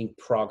 making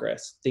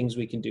progress, things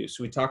we can do?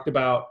 So we talked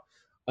about,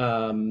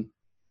 and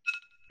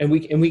we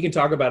can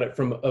talk about it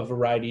from a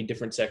variety of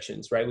different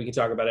sections, right? We can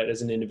talk about it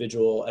as an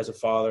individual, as a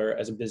father,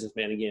 as a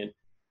businessman. Again,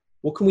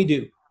 what can we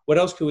do? What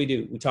else can we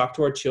do? We talk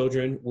to our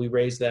children. We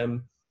raise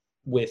them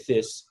with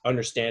this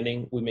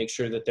understanding. We make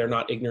sure that they're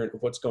not ignorant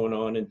of what's going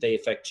on and they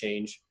affect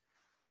change.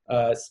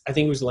 I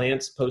think it was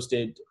Lance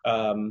posted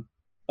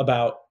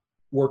about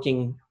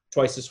working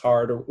twice as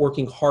hard or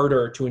working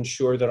harder to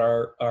ensure that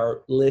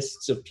our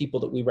lists of people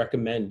that we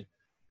recommend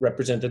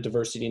represent the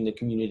diversity in the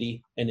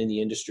community and in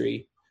the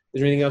industry. Is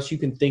there anything else you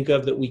can think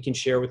of that we can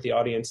share with the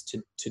audience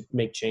to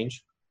make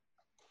change?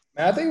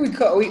 Man, I think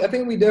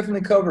we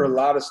definitely cover a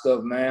lot of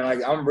stuff, man.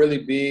 Like, I'm really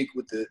big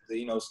with the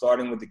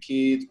starting with the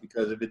kids,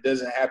 because if it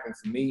doesn't happen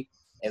for me,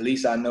 at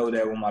least I know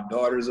that when my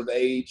daughter's of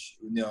age,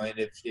 and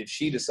if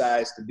she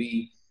decides to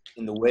be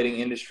in the wedding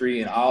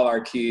industry and all our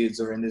kids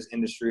are in this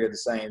industry at the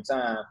same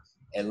time,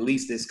 at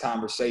least this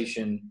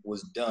conversation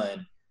was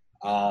done,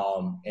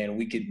 and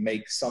we could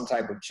make some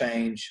type of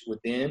change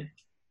within.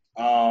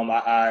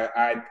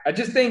 I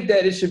just think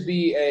that it should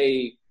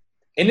be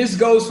and this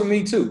goes for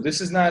me too.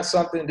 This is not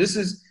something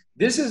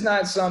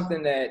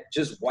that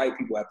just white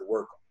people have to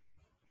work on.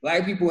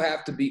 Black people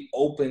have to be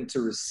open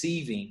to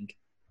receiving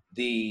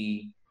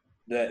the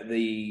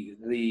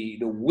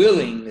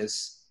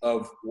willingness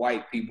of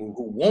white people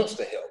who wants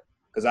to help.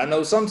 Because I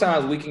know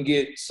sometimes we can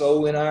get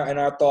so in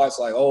our thoughts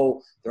like, oh,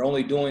 they're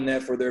only doing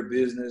that for their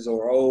business,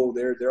 or oh,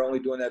 they're only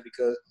doing that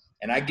because,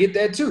 and I get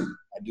that too.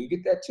 I do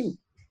get that too.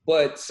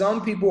 But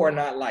some people are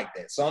not like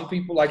that. Some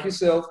people like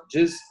yourself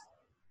just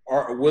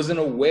wasn't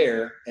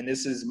aware, and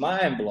this is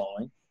mind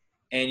blowing.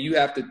 And you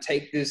have to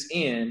take this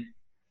in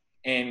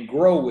and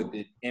grow with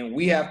it. And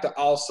we have to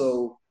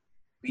also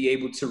be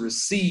able to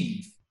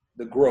receive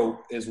the growth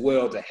as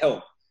well to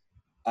help.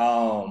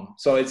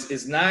 So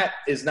it's not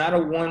a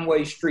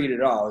one-way street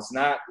at all. It's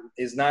not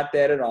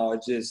that at all.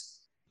 It's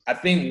just, I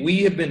think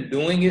we have been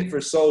doing it for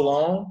so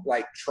long,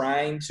 like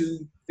trying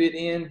to fit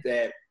in,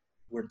 that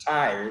we're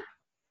tired.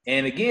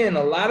 And again,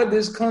 a lot of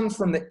this comes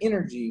from the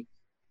energy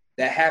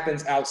that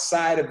happens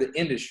outside of the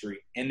industry.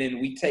 And then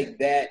we take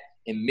that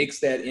and mix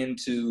that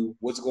into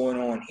what's going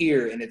on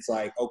here. And it's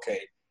like, okay,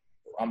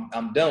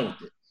 I'm done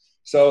with it.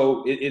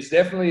 So it's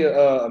definitely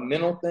a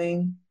mental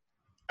thing.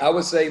 I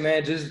would say,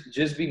 man,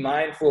 just be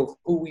mindful of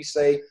who we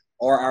say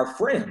are our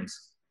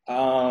friends.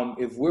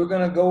 If we're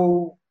going to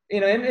go,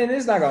 and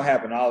it's not going to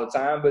happen all the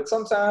time, but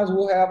sometimes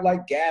we'll have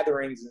like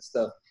gatherings and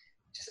stuff.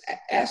 Just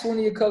ask one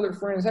of your colored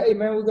friends, hey,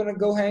 man, we're going to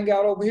go hang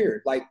out over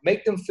here. Like,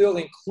 make them feel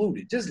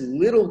included. Just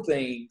little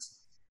things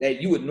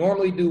that you would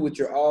normally do with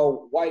your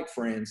all white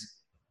friends.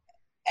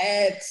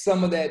 Add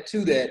some of that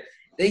to that.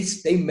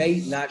 They may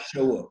not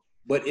show up,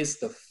 but it's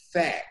the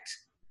fact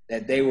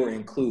that they were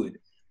included.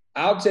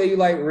 I'll tell you,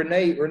 like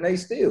Renee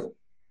Steele,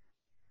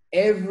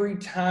 every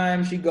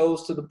time she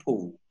goes to the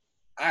pool,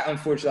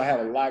 unfortunately I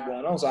have a lot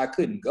going on, so I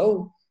couldn't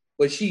go,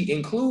 but she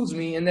includes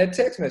me in that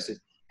text message.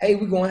 Hey,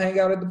 we're going to hang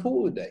out at the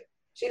pool today.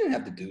 She didn't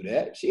have to do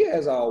that. She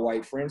has all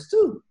white friends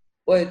too,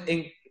 but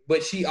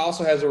she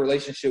also has a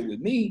relationship with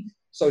me,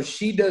 so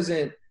she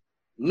doesn't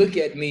look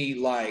at me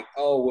like,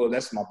 oh, well,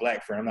 that's my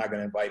black friend, I'm not going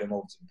to invite him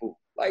over to the pool.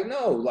 Like,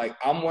 no, like,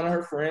 I'm one of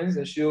her friends,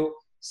 and she'll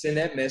send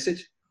that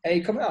message, hey,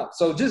 come out.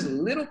 So just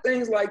little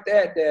things like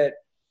that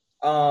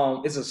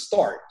is a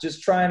start.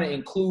 Just trying to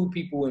include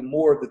people in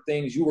more of the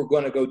things you were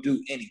going to go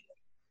do anyway.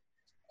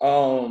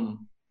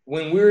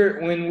 When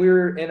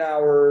we're in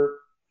our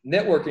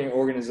networking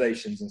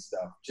organizations and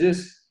stuff,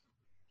 just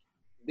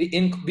be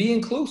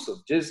inclusive.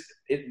 Just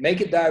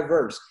make it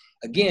diverse.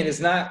 Again, it's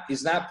not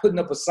putting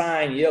up a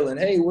sign yelling,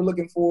 hey, we're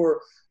looking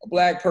for a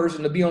black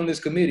person to be on this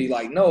committee.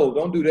 Like, no,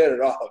 don't do that at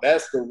all.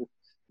 That's the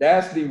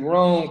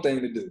wrong thing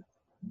to do.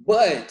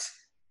 But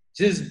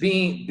just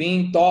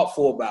being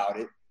thoughtful about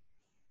it,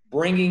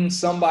 bringing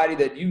somebody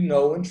that you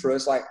know and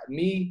trust, like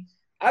me.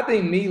 I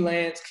think me,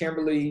 Lance,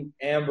 Kimberly,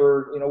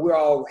 Amber, we're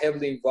all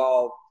heavily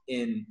involved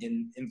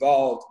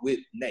with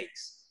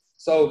NACE.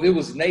 So if it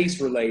was NACE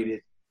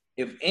related,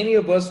 if any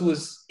of us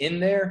was in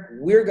there,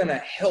 we're gonna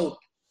help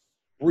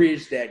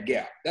bridge that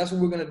gap. That's what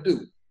we're gonna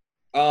do.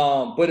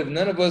 But if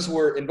none of us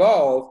were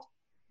involved,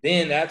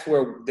 then that's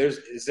where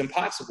it's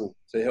impossible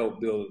to help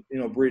build,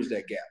 bridge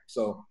that gap.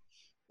 So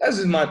that's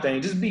just my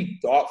thing. Just be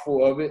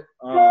thoughtful of it.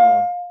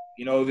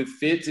 If it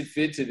fits, it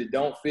fits. If it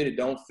don't fit, it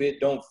don't fit.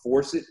 Don't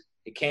force it.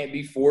 It can't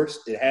be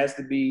forced. It has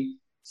to be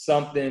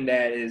something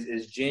that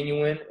is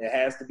genuine. It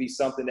has to be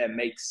something that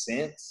makes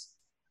sense.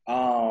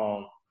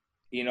 And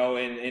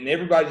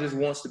everybody just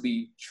wants to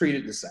be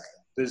treated the same.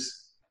 If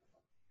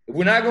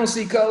we're not going to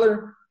see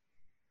color,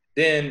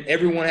 then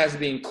everyone has to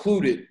be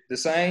included the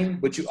same.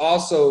 But you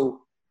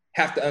also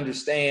have to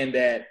understand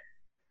that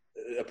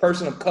a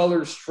person of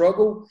color's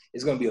struggle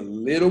is going to be a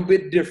little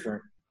bit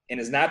different. And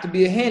it's not to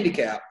be a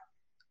handicap,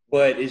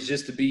 but it's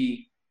just to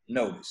be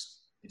noticed.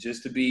 It's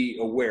just to be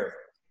aware of.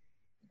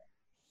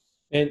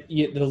 And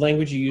the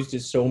language you used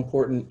is so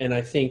important. And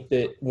I think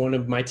that one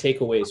of my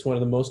takeaways, one of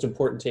the most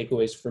important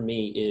takeaways for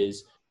me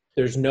is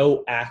there's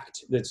no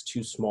act that's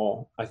too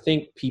small. I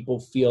think people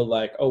feel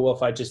like, oh, well,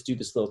 if I just do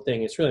this little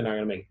thing, it's really not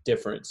going to make a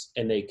difference.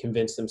 And they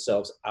convince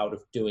themselves out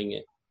of doing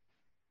it.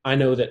 I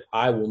know that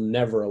I will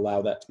never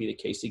allow that to be the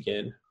case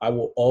again. I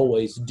will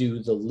always do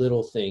the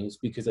little things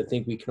because I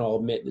think we can all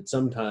admit that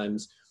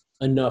sometimes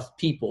enough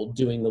people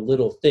doing the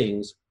little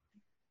things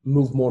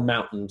move more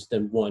mountains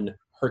than one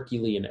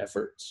Herculean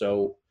effort.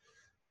 So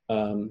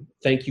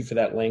thank you for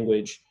that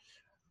language.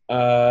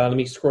 Let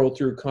me scroll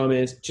through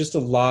comments. Just a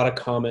lot of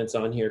comments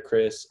on here,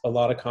 Chris. A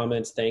lot of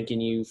comments thanking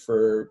you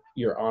for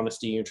your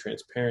honesty and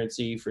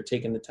transparency, for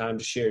taking the time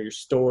to share your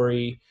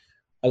story.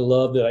 I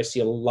love that I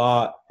see a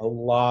lot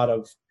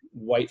of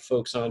white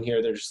folks on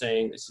here that are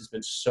saying this has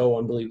been so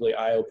unbelievably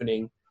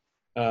eye-opening.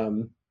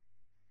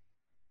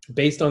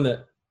 Based on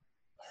the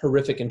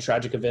horrific and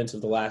tragic events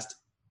of the last,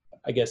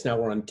 I guess now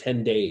we're on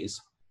 10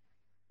 days,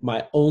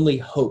 my only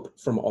hope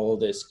from all of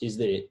this is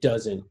that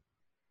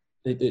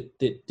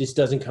that this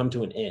doesn't come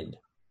to an end,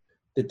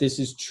 that this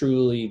is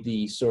truly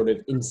the sort of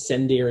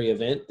incendiary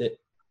event that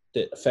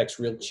affects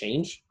real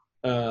change.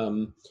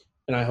 And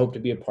I hope to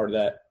be a part of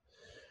that.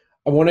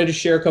 I wanted to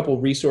share a couple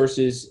of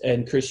resources,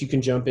 and Chris, you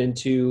can jump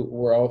into,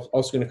 we're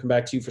also going to come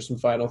back to you for some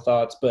final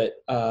thoughts, but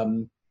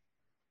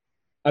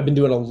I've been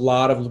doing a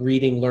lot of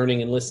reading,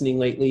 learning, and listening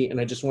lately, and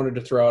I just wanted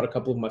to throw out a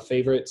couple of my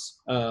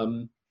favorites.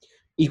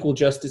 Equal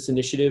Justice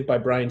Initiative by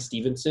Brian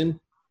Stevenson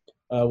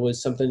was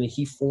something that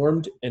he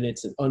formed, and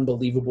it's an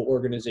unbelievable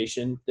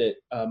organization that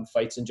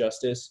fights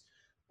injustice.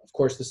 Of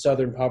course, the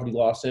Southern Poverty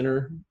Law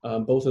Center,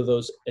 both of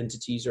those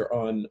entities are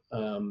on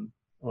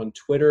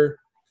Twitter.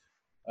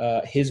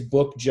 His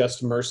book,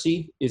 Just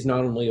Mercy, is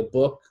not only a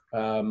book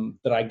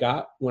that I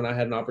got when I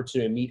had an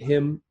opportunity to meet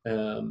him,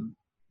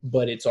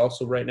 but it's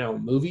also right now a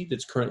movie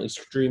that's currently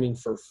streaming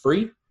for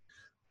free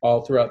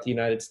all throughout the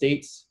United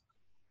States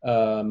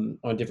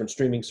on different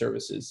streaming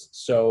services.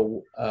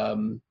 So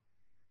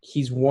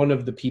he's one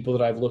of the people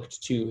that I've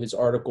looked to. His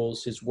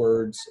articles, his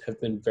words have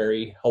been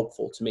very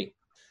helpful to me.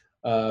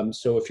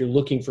 So if you're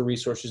looking for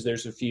resources,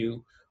 there's a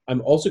few.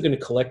 I'm also going to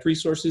collect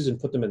resources and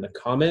put them in the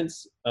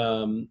comments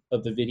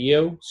of the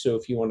video. So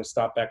if you want to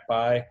stop back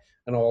by,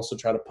 and I'll also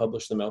try to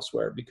publish them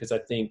elsewhere, because I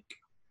think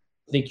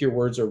your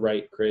words are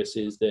right, Chris,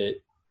 is that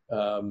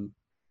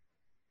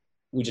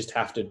we just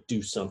have to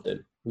do something.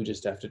 We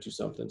just have to do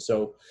something.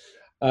 So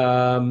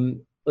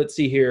let's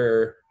see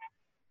here.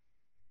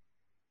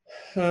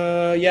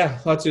 Yeah,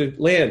 lots of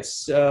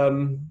Lance.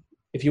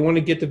 If you want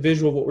to get the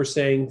visual of what we're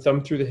saying,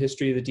 thumb through the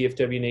history of the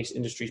DFW NAICS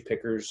Industries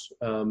Pickers.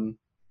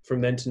 From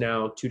then to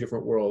now, two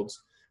different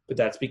worlds. But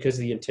that's because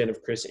of the intent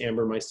of Chris,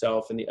 Amber,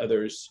 myself, and the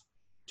others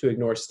to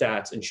ignore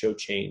stats and show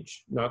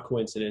change. Not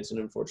coincidence, and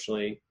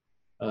unfortunately,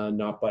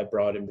 not by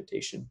broad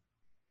invitation.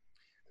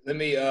 Let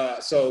me,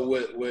 so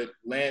what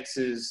Lance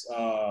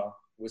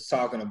was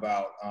talking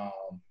about,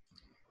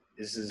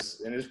 this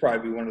is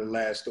probably one of the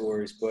last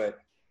stories, but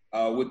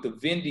with the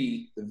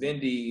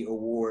Vendy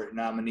Award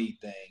nominee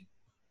thing,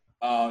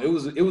 it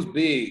was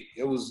big.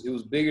 It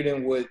was bigger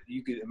than what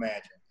you could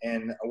imagine.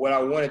 And what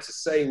I wanted to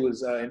say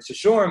was, and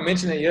Shashoran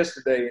mentioned it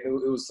yesterday,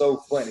 and it was so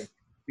funny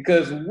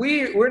because I'm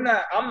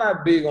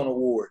not big on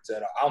awards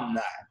at all. I'm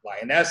not,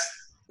 like, and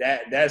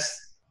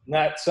that's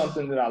not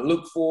something that I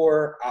look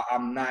for.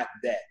 I'm not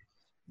that.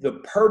 The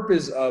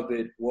purpose of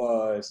it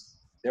was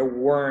there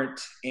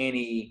weren't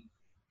any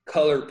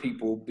colored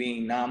people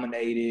being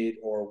nominated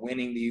or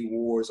winning the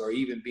awards or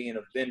even being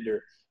a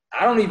vendor.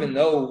 I don't even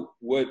know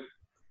what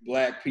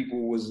Black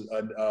people was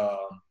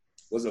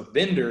a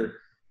vendor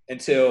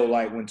until,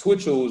 like, when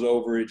Twitchell was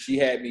over it, she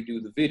had me do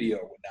the video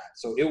and whatnot.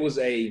 So it was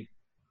an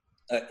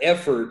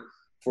effort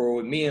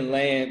for me and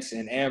Lance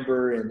and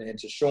Amber and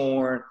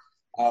Tashorn.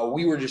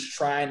 We were just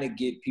trying to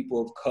get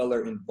people of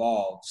color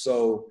involved.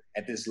 So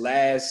at this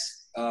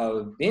last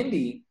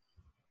Vendy,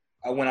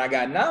 when I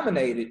got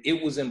nominated,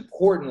 it was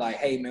important, like,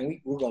 hey,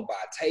 man, we're going to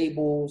buy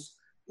tables.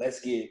 Let's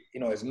get,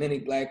 as many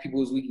Black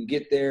people as we can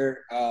get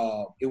there.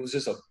 It was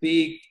just a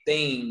big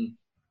thing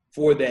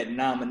for that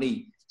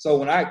nominee. So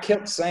when I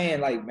kept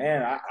saying, like,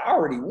 man, I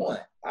already won.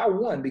 I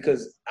won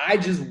because I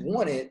just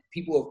wanted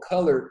people of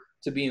color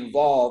to be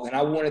involved, and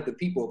I wanted the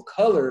people of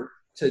color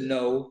to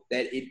know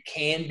that it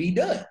can be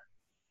done.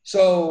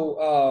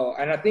 So,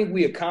 and I think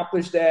we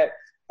accomplished that.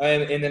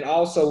 And then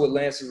also what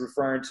Lance is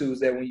referring to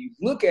is that when you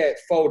look at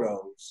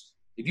photos,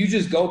 if you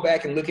just go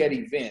back and look at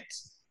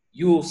events,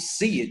 you'll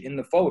see it in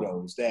the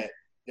photos that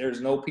there's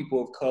no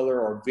people of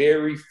color or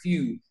very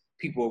few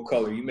people of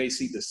color. You may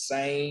see the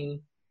same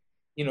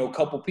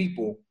couple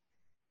people,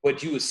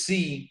 but you would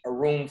see a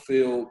room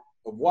filled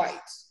of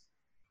whites.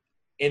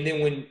 And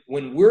then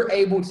when we're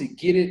able to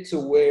get it to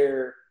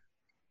where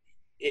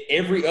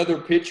every other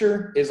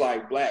picture is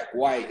like Black,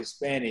 white,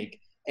 Hispanic,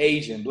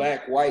 Asian,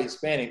 Black, white,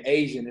 Hispanic,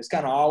 Asian, it's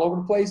kind of all over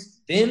the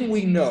place, then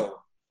we know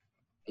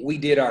we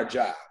did our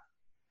job.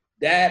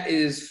 That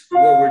is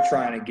what we're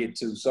trying to get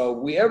to. So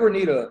if we ever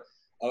need a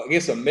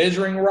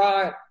measuring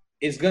rod,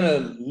 it's going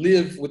to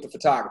live with the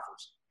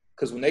photographers.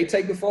 because when they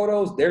take the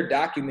photos, they're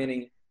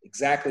documenting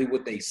exactly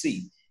what they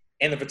see.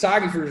 And the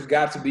photographers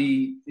got to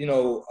be,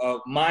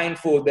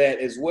 mindful of that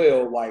as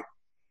well. Like,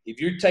 if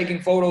you're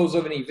taking photos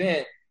of an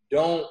event,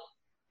 don't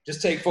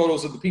just take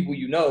photos of the people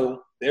you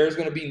know. There's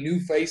going to be new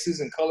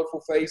faces and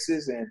colorful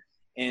faces and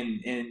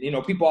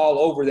people all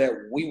over that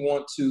we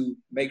want to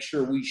make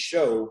sure we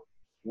show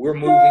we're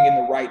moving in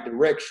the right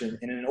direction.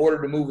 And in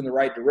order to move in the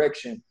right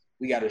direction,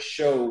 we got to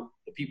show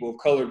the people of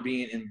color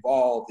being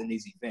involved in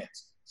these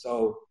events.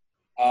 So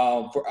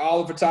for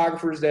all the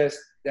photographers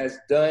that's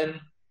done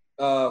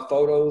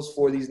photos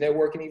for these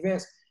networking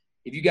events,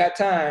 if you got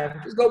time,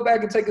 just go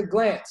back and take a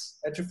glance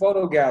at your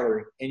photo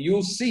gallery and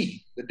you'll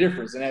see the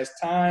difference. And as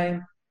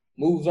time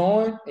moves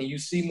on and you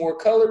see more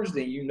colors,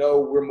 then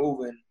we're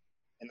moving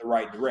in the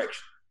right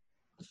direction.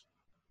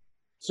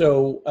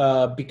 So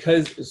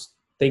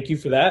thank you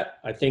for that.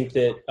 I think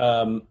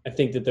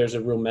that there's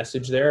a real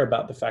message there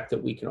about the fact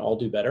that we can all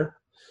do better.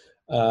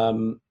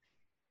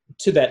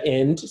 To that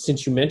end,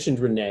 since you mentioned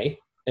Renee,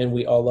 and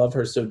we all love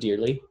her so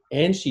dearly,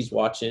 and she's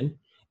watching,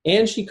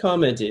 and she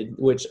commented,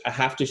 which I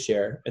have to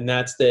share, and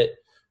that's that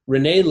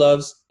Renee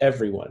loves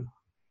everyone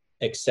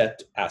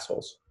except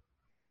assholes.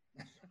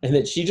 And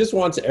that she just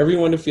wants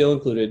everyone to feel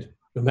included,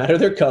 no matter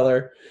their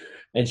color,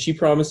 and she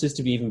promises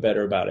to be even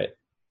better about it.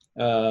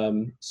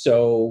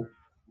 So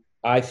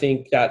I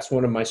think that's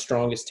one of my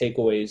strongest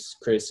takeaways,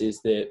 Chris,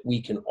 is that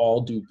we can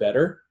all do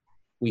better.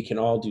 We can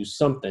all do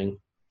something,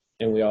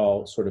 and we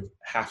all sort of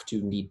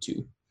need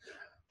to.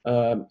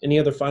 Any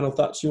other final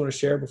thoughts you want to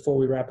share before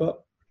we wrap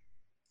up?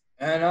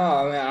 And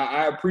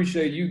I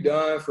appreciate you,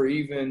 Don, for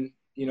even,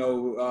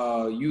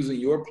 using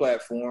your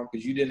platform,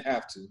 because you didn't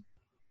have to.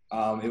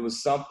 It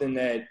was something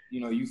that,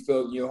 you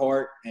felt in your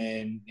heart,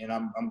 and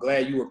I'm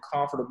glad you were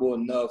comfortable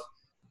enough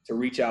to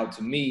reach out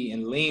to me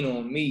and lean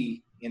on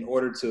me in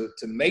order to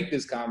make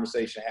this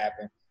conversation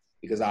happen,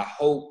 because I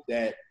hope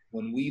that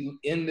when we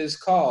end this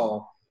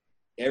call,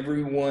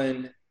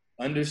 everyone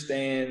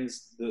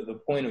understands the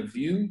point of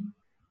view,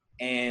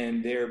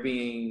 and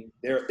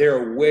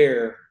they're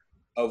aware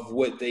of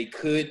what they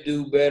could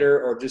do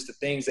better, or just the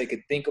things they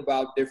could think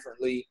about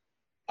differently.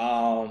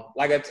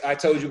 Like I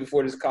told you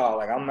before this call,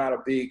 like, I'm not a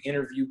big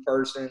interview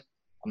person.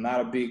 I'm not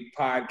a big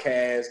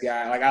podcast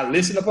guy. Like, I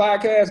listen to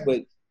podcasts,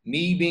 but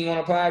me being on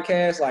a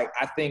podcast, like,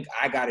 I think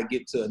I got to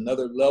get to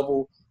another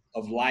level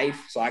of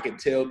life so I can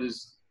tell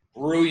this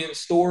brilliant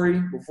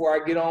story before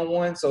I get on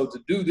one. So to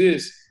do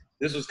this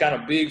was kind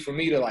of big for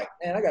me to, like,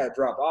 man, I got to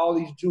drop all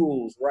these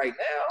jewels right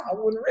now. I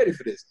wasn't ready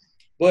for this.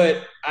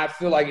 But I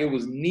feel like it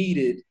was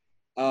needed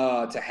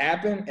to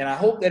happen. And I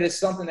hope that it's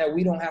something that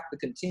we don't have to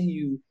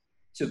continue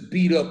to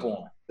beat up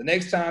on. The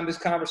next time this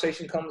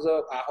conversation comes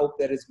up, I hope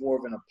that it's more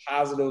of in a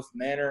positive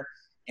manner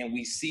and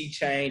we see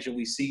change and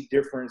we see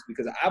difference,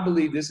 because I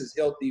believe this is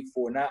healthy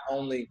for not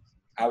only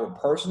our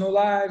personal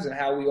lives and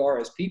how we are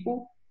as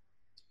people,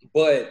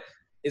 but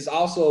it's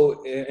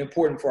also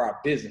important for our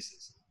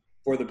businesses.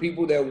 For the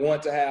people that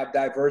want to have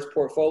diverse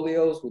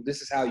portfolios, well,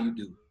 this is how you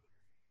do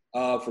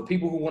it. For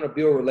people who want to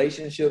build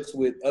relationships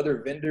with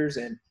other vendors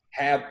and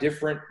have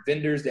different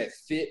vendors that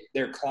fit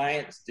their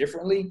clients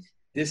differently,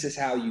 this is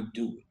how you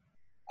do it.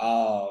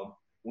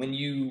 When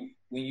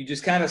you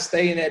just kind of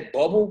stay in that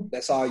bubble,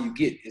 that's all you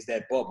get is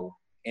that bubble.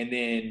 And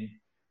then,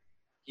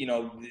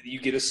 you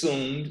get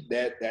assumed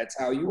that that's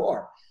how you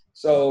are.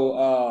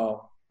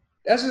 So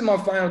that's just my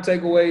final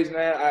takeaways,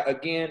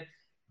 man.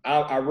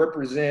 I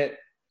represent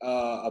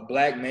a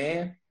Black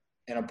man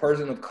and a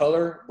person of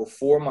color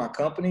before my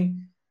company.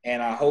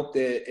 And I hope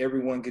that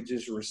everyone could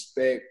just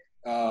respect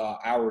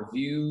our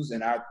views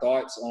and our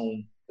thoughts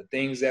on the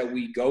things that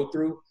we go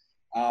through.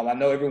 I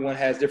know everyone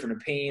has different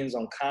opinions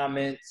on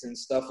comments and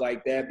stuff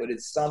like that, but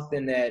it's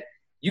something that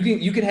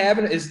you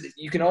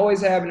can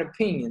always have an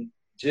opinion.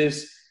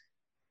 Just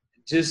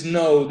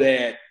know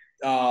that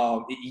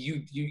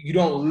you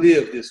don't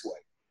live this way.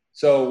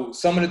 So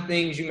some of the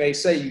things you may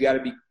say, you got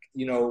to be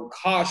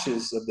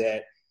cautious of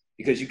that,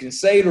 because you can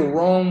say the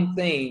wrong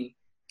thing.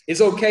 It's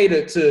okay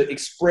to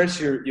express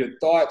your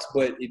thoughts,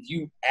 but if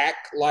you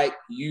act like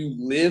you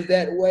live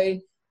that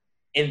way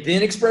and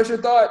then express your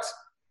thoughts,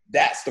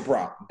 that's the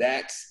problem.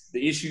 That's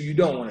the issue you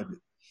don't want to do.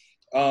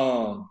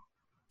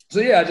 So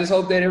yeah, I just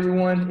hope that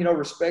everyone,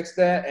 respects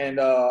that. And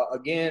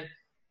again,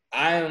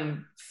 I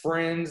am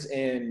friends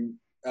and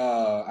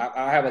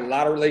I have a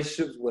lot of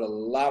relationships with a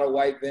lot of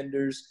white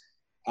vendors,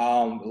 a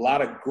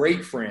lot of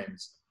great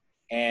friends.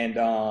 And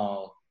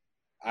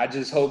I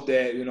just hope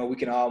that, we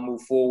can all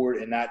move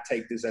forward and not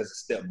take this as a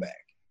step back.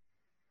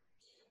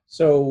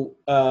 So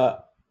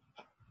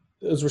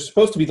those were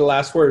supposed to be the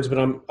last words, but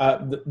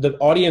the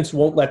audience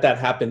won't let that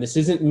happen. This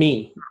isn't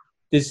me.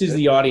 This is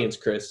the audience,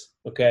 Chris.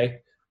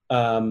 Okay.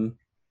 2,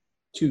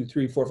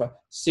 3, 4, 5,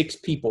 6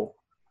 people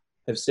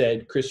have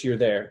said, Chris, you're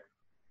there.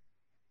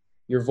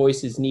 Your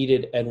voice is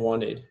needed and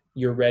wanted.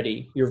 You're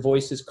ready. Your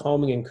voice is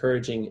calming,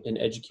 encouraging, and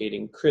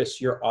educating.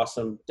 Chris, you're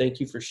awesome. Thank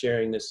you for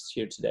sharing this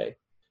here today.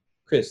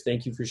 Chris,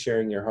 thank you for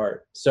sharing your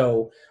heart.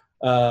 So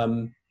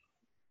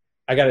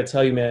I got to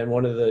tell you, man,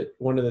 one of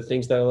the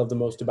things that I love the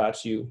most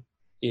about you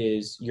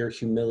is your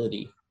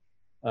humility.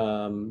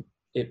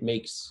 It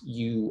makes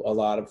you a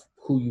lot of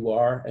who you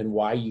are and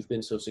why you've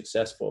been so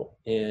successful.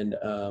 And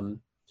I'm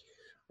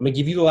going to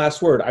give you the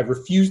last word. I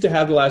refuse to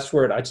have the last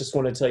word. I just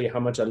want to tell you how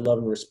much I love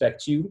and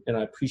respect you, and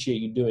I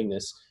appreciate you doing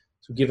this.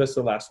 So give us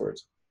the last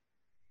words.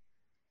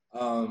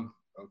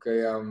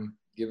 Okay, I'm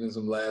giving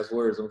some last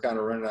words. I'm kind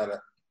of running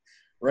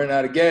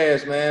out of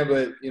gas, man.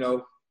 But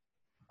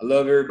I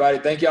love everybody.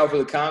 Thank y'all for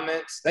the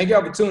comments. Thank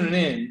y'all for tuning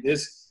in.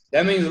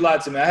 That means a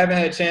lot to me. I haven't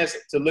had a chance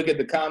to look at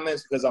the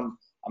comments because I'm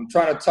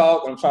trying to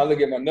talk. I'm trying to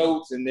look at my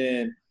notes, and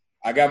then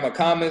I got my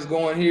comments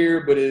going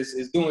here, but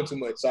it's doing too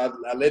much. So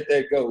I let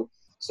that go.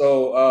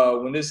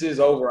 So when this is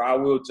over, I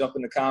will jump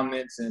in the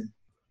comments and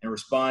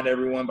respond to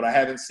everyone, but I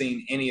haven't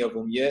seen any of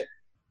them yet.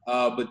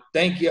 But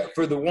thank you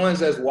for the ones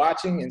that's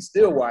watching and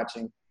still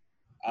watching.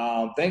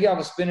 Thank y'all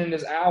for spending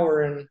this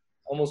hour and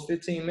almost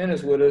 15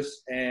 minutes with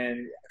us,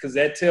 and because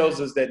that tells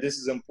us that this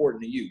is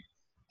important to you.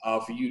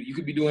 For you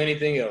could be doing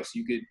anything else.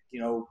 You could,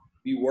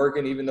 be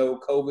working even though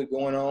COVID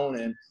going on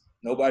and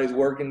nobody's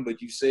working,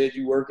 but you said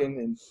you're working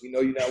and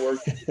you're not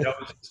working. That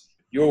was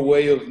your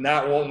way of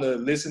not wanting to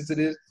listen to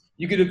this.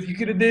 You could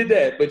have did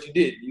that, but you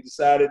didn't. You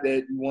decided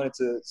that you wanted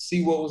to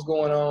see what was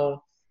going on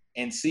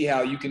and see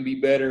how you can be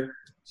better.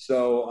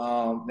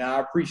 So now I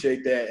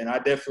appreciate that, and I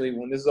definitely,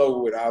 when this is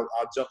over with, I'll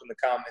jump in the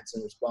comments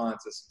and respond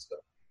to some stuff.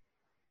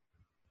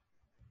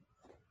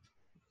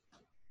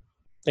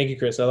 Thank you,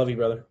 Chris. I love you,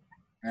 brother.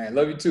 All right,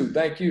 love you too.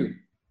 Thank you.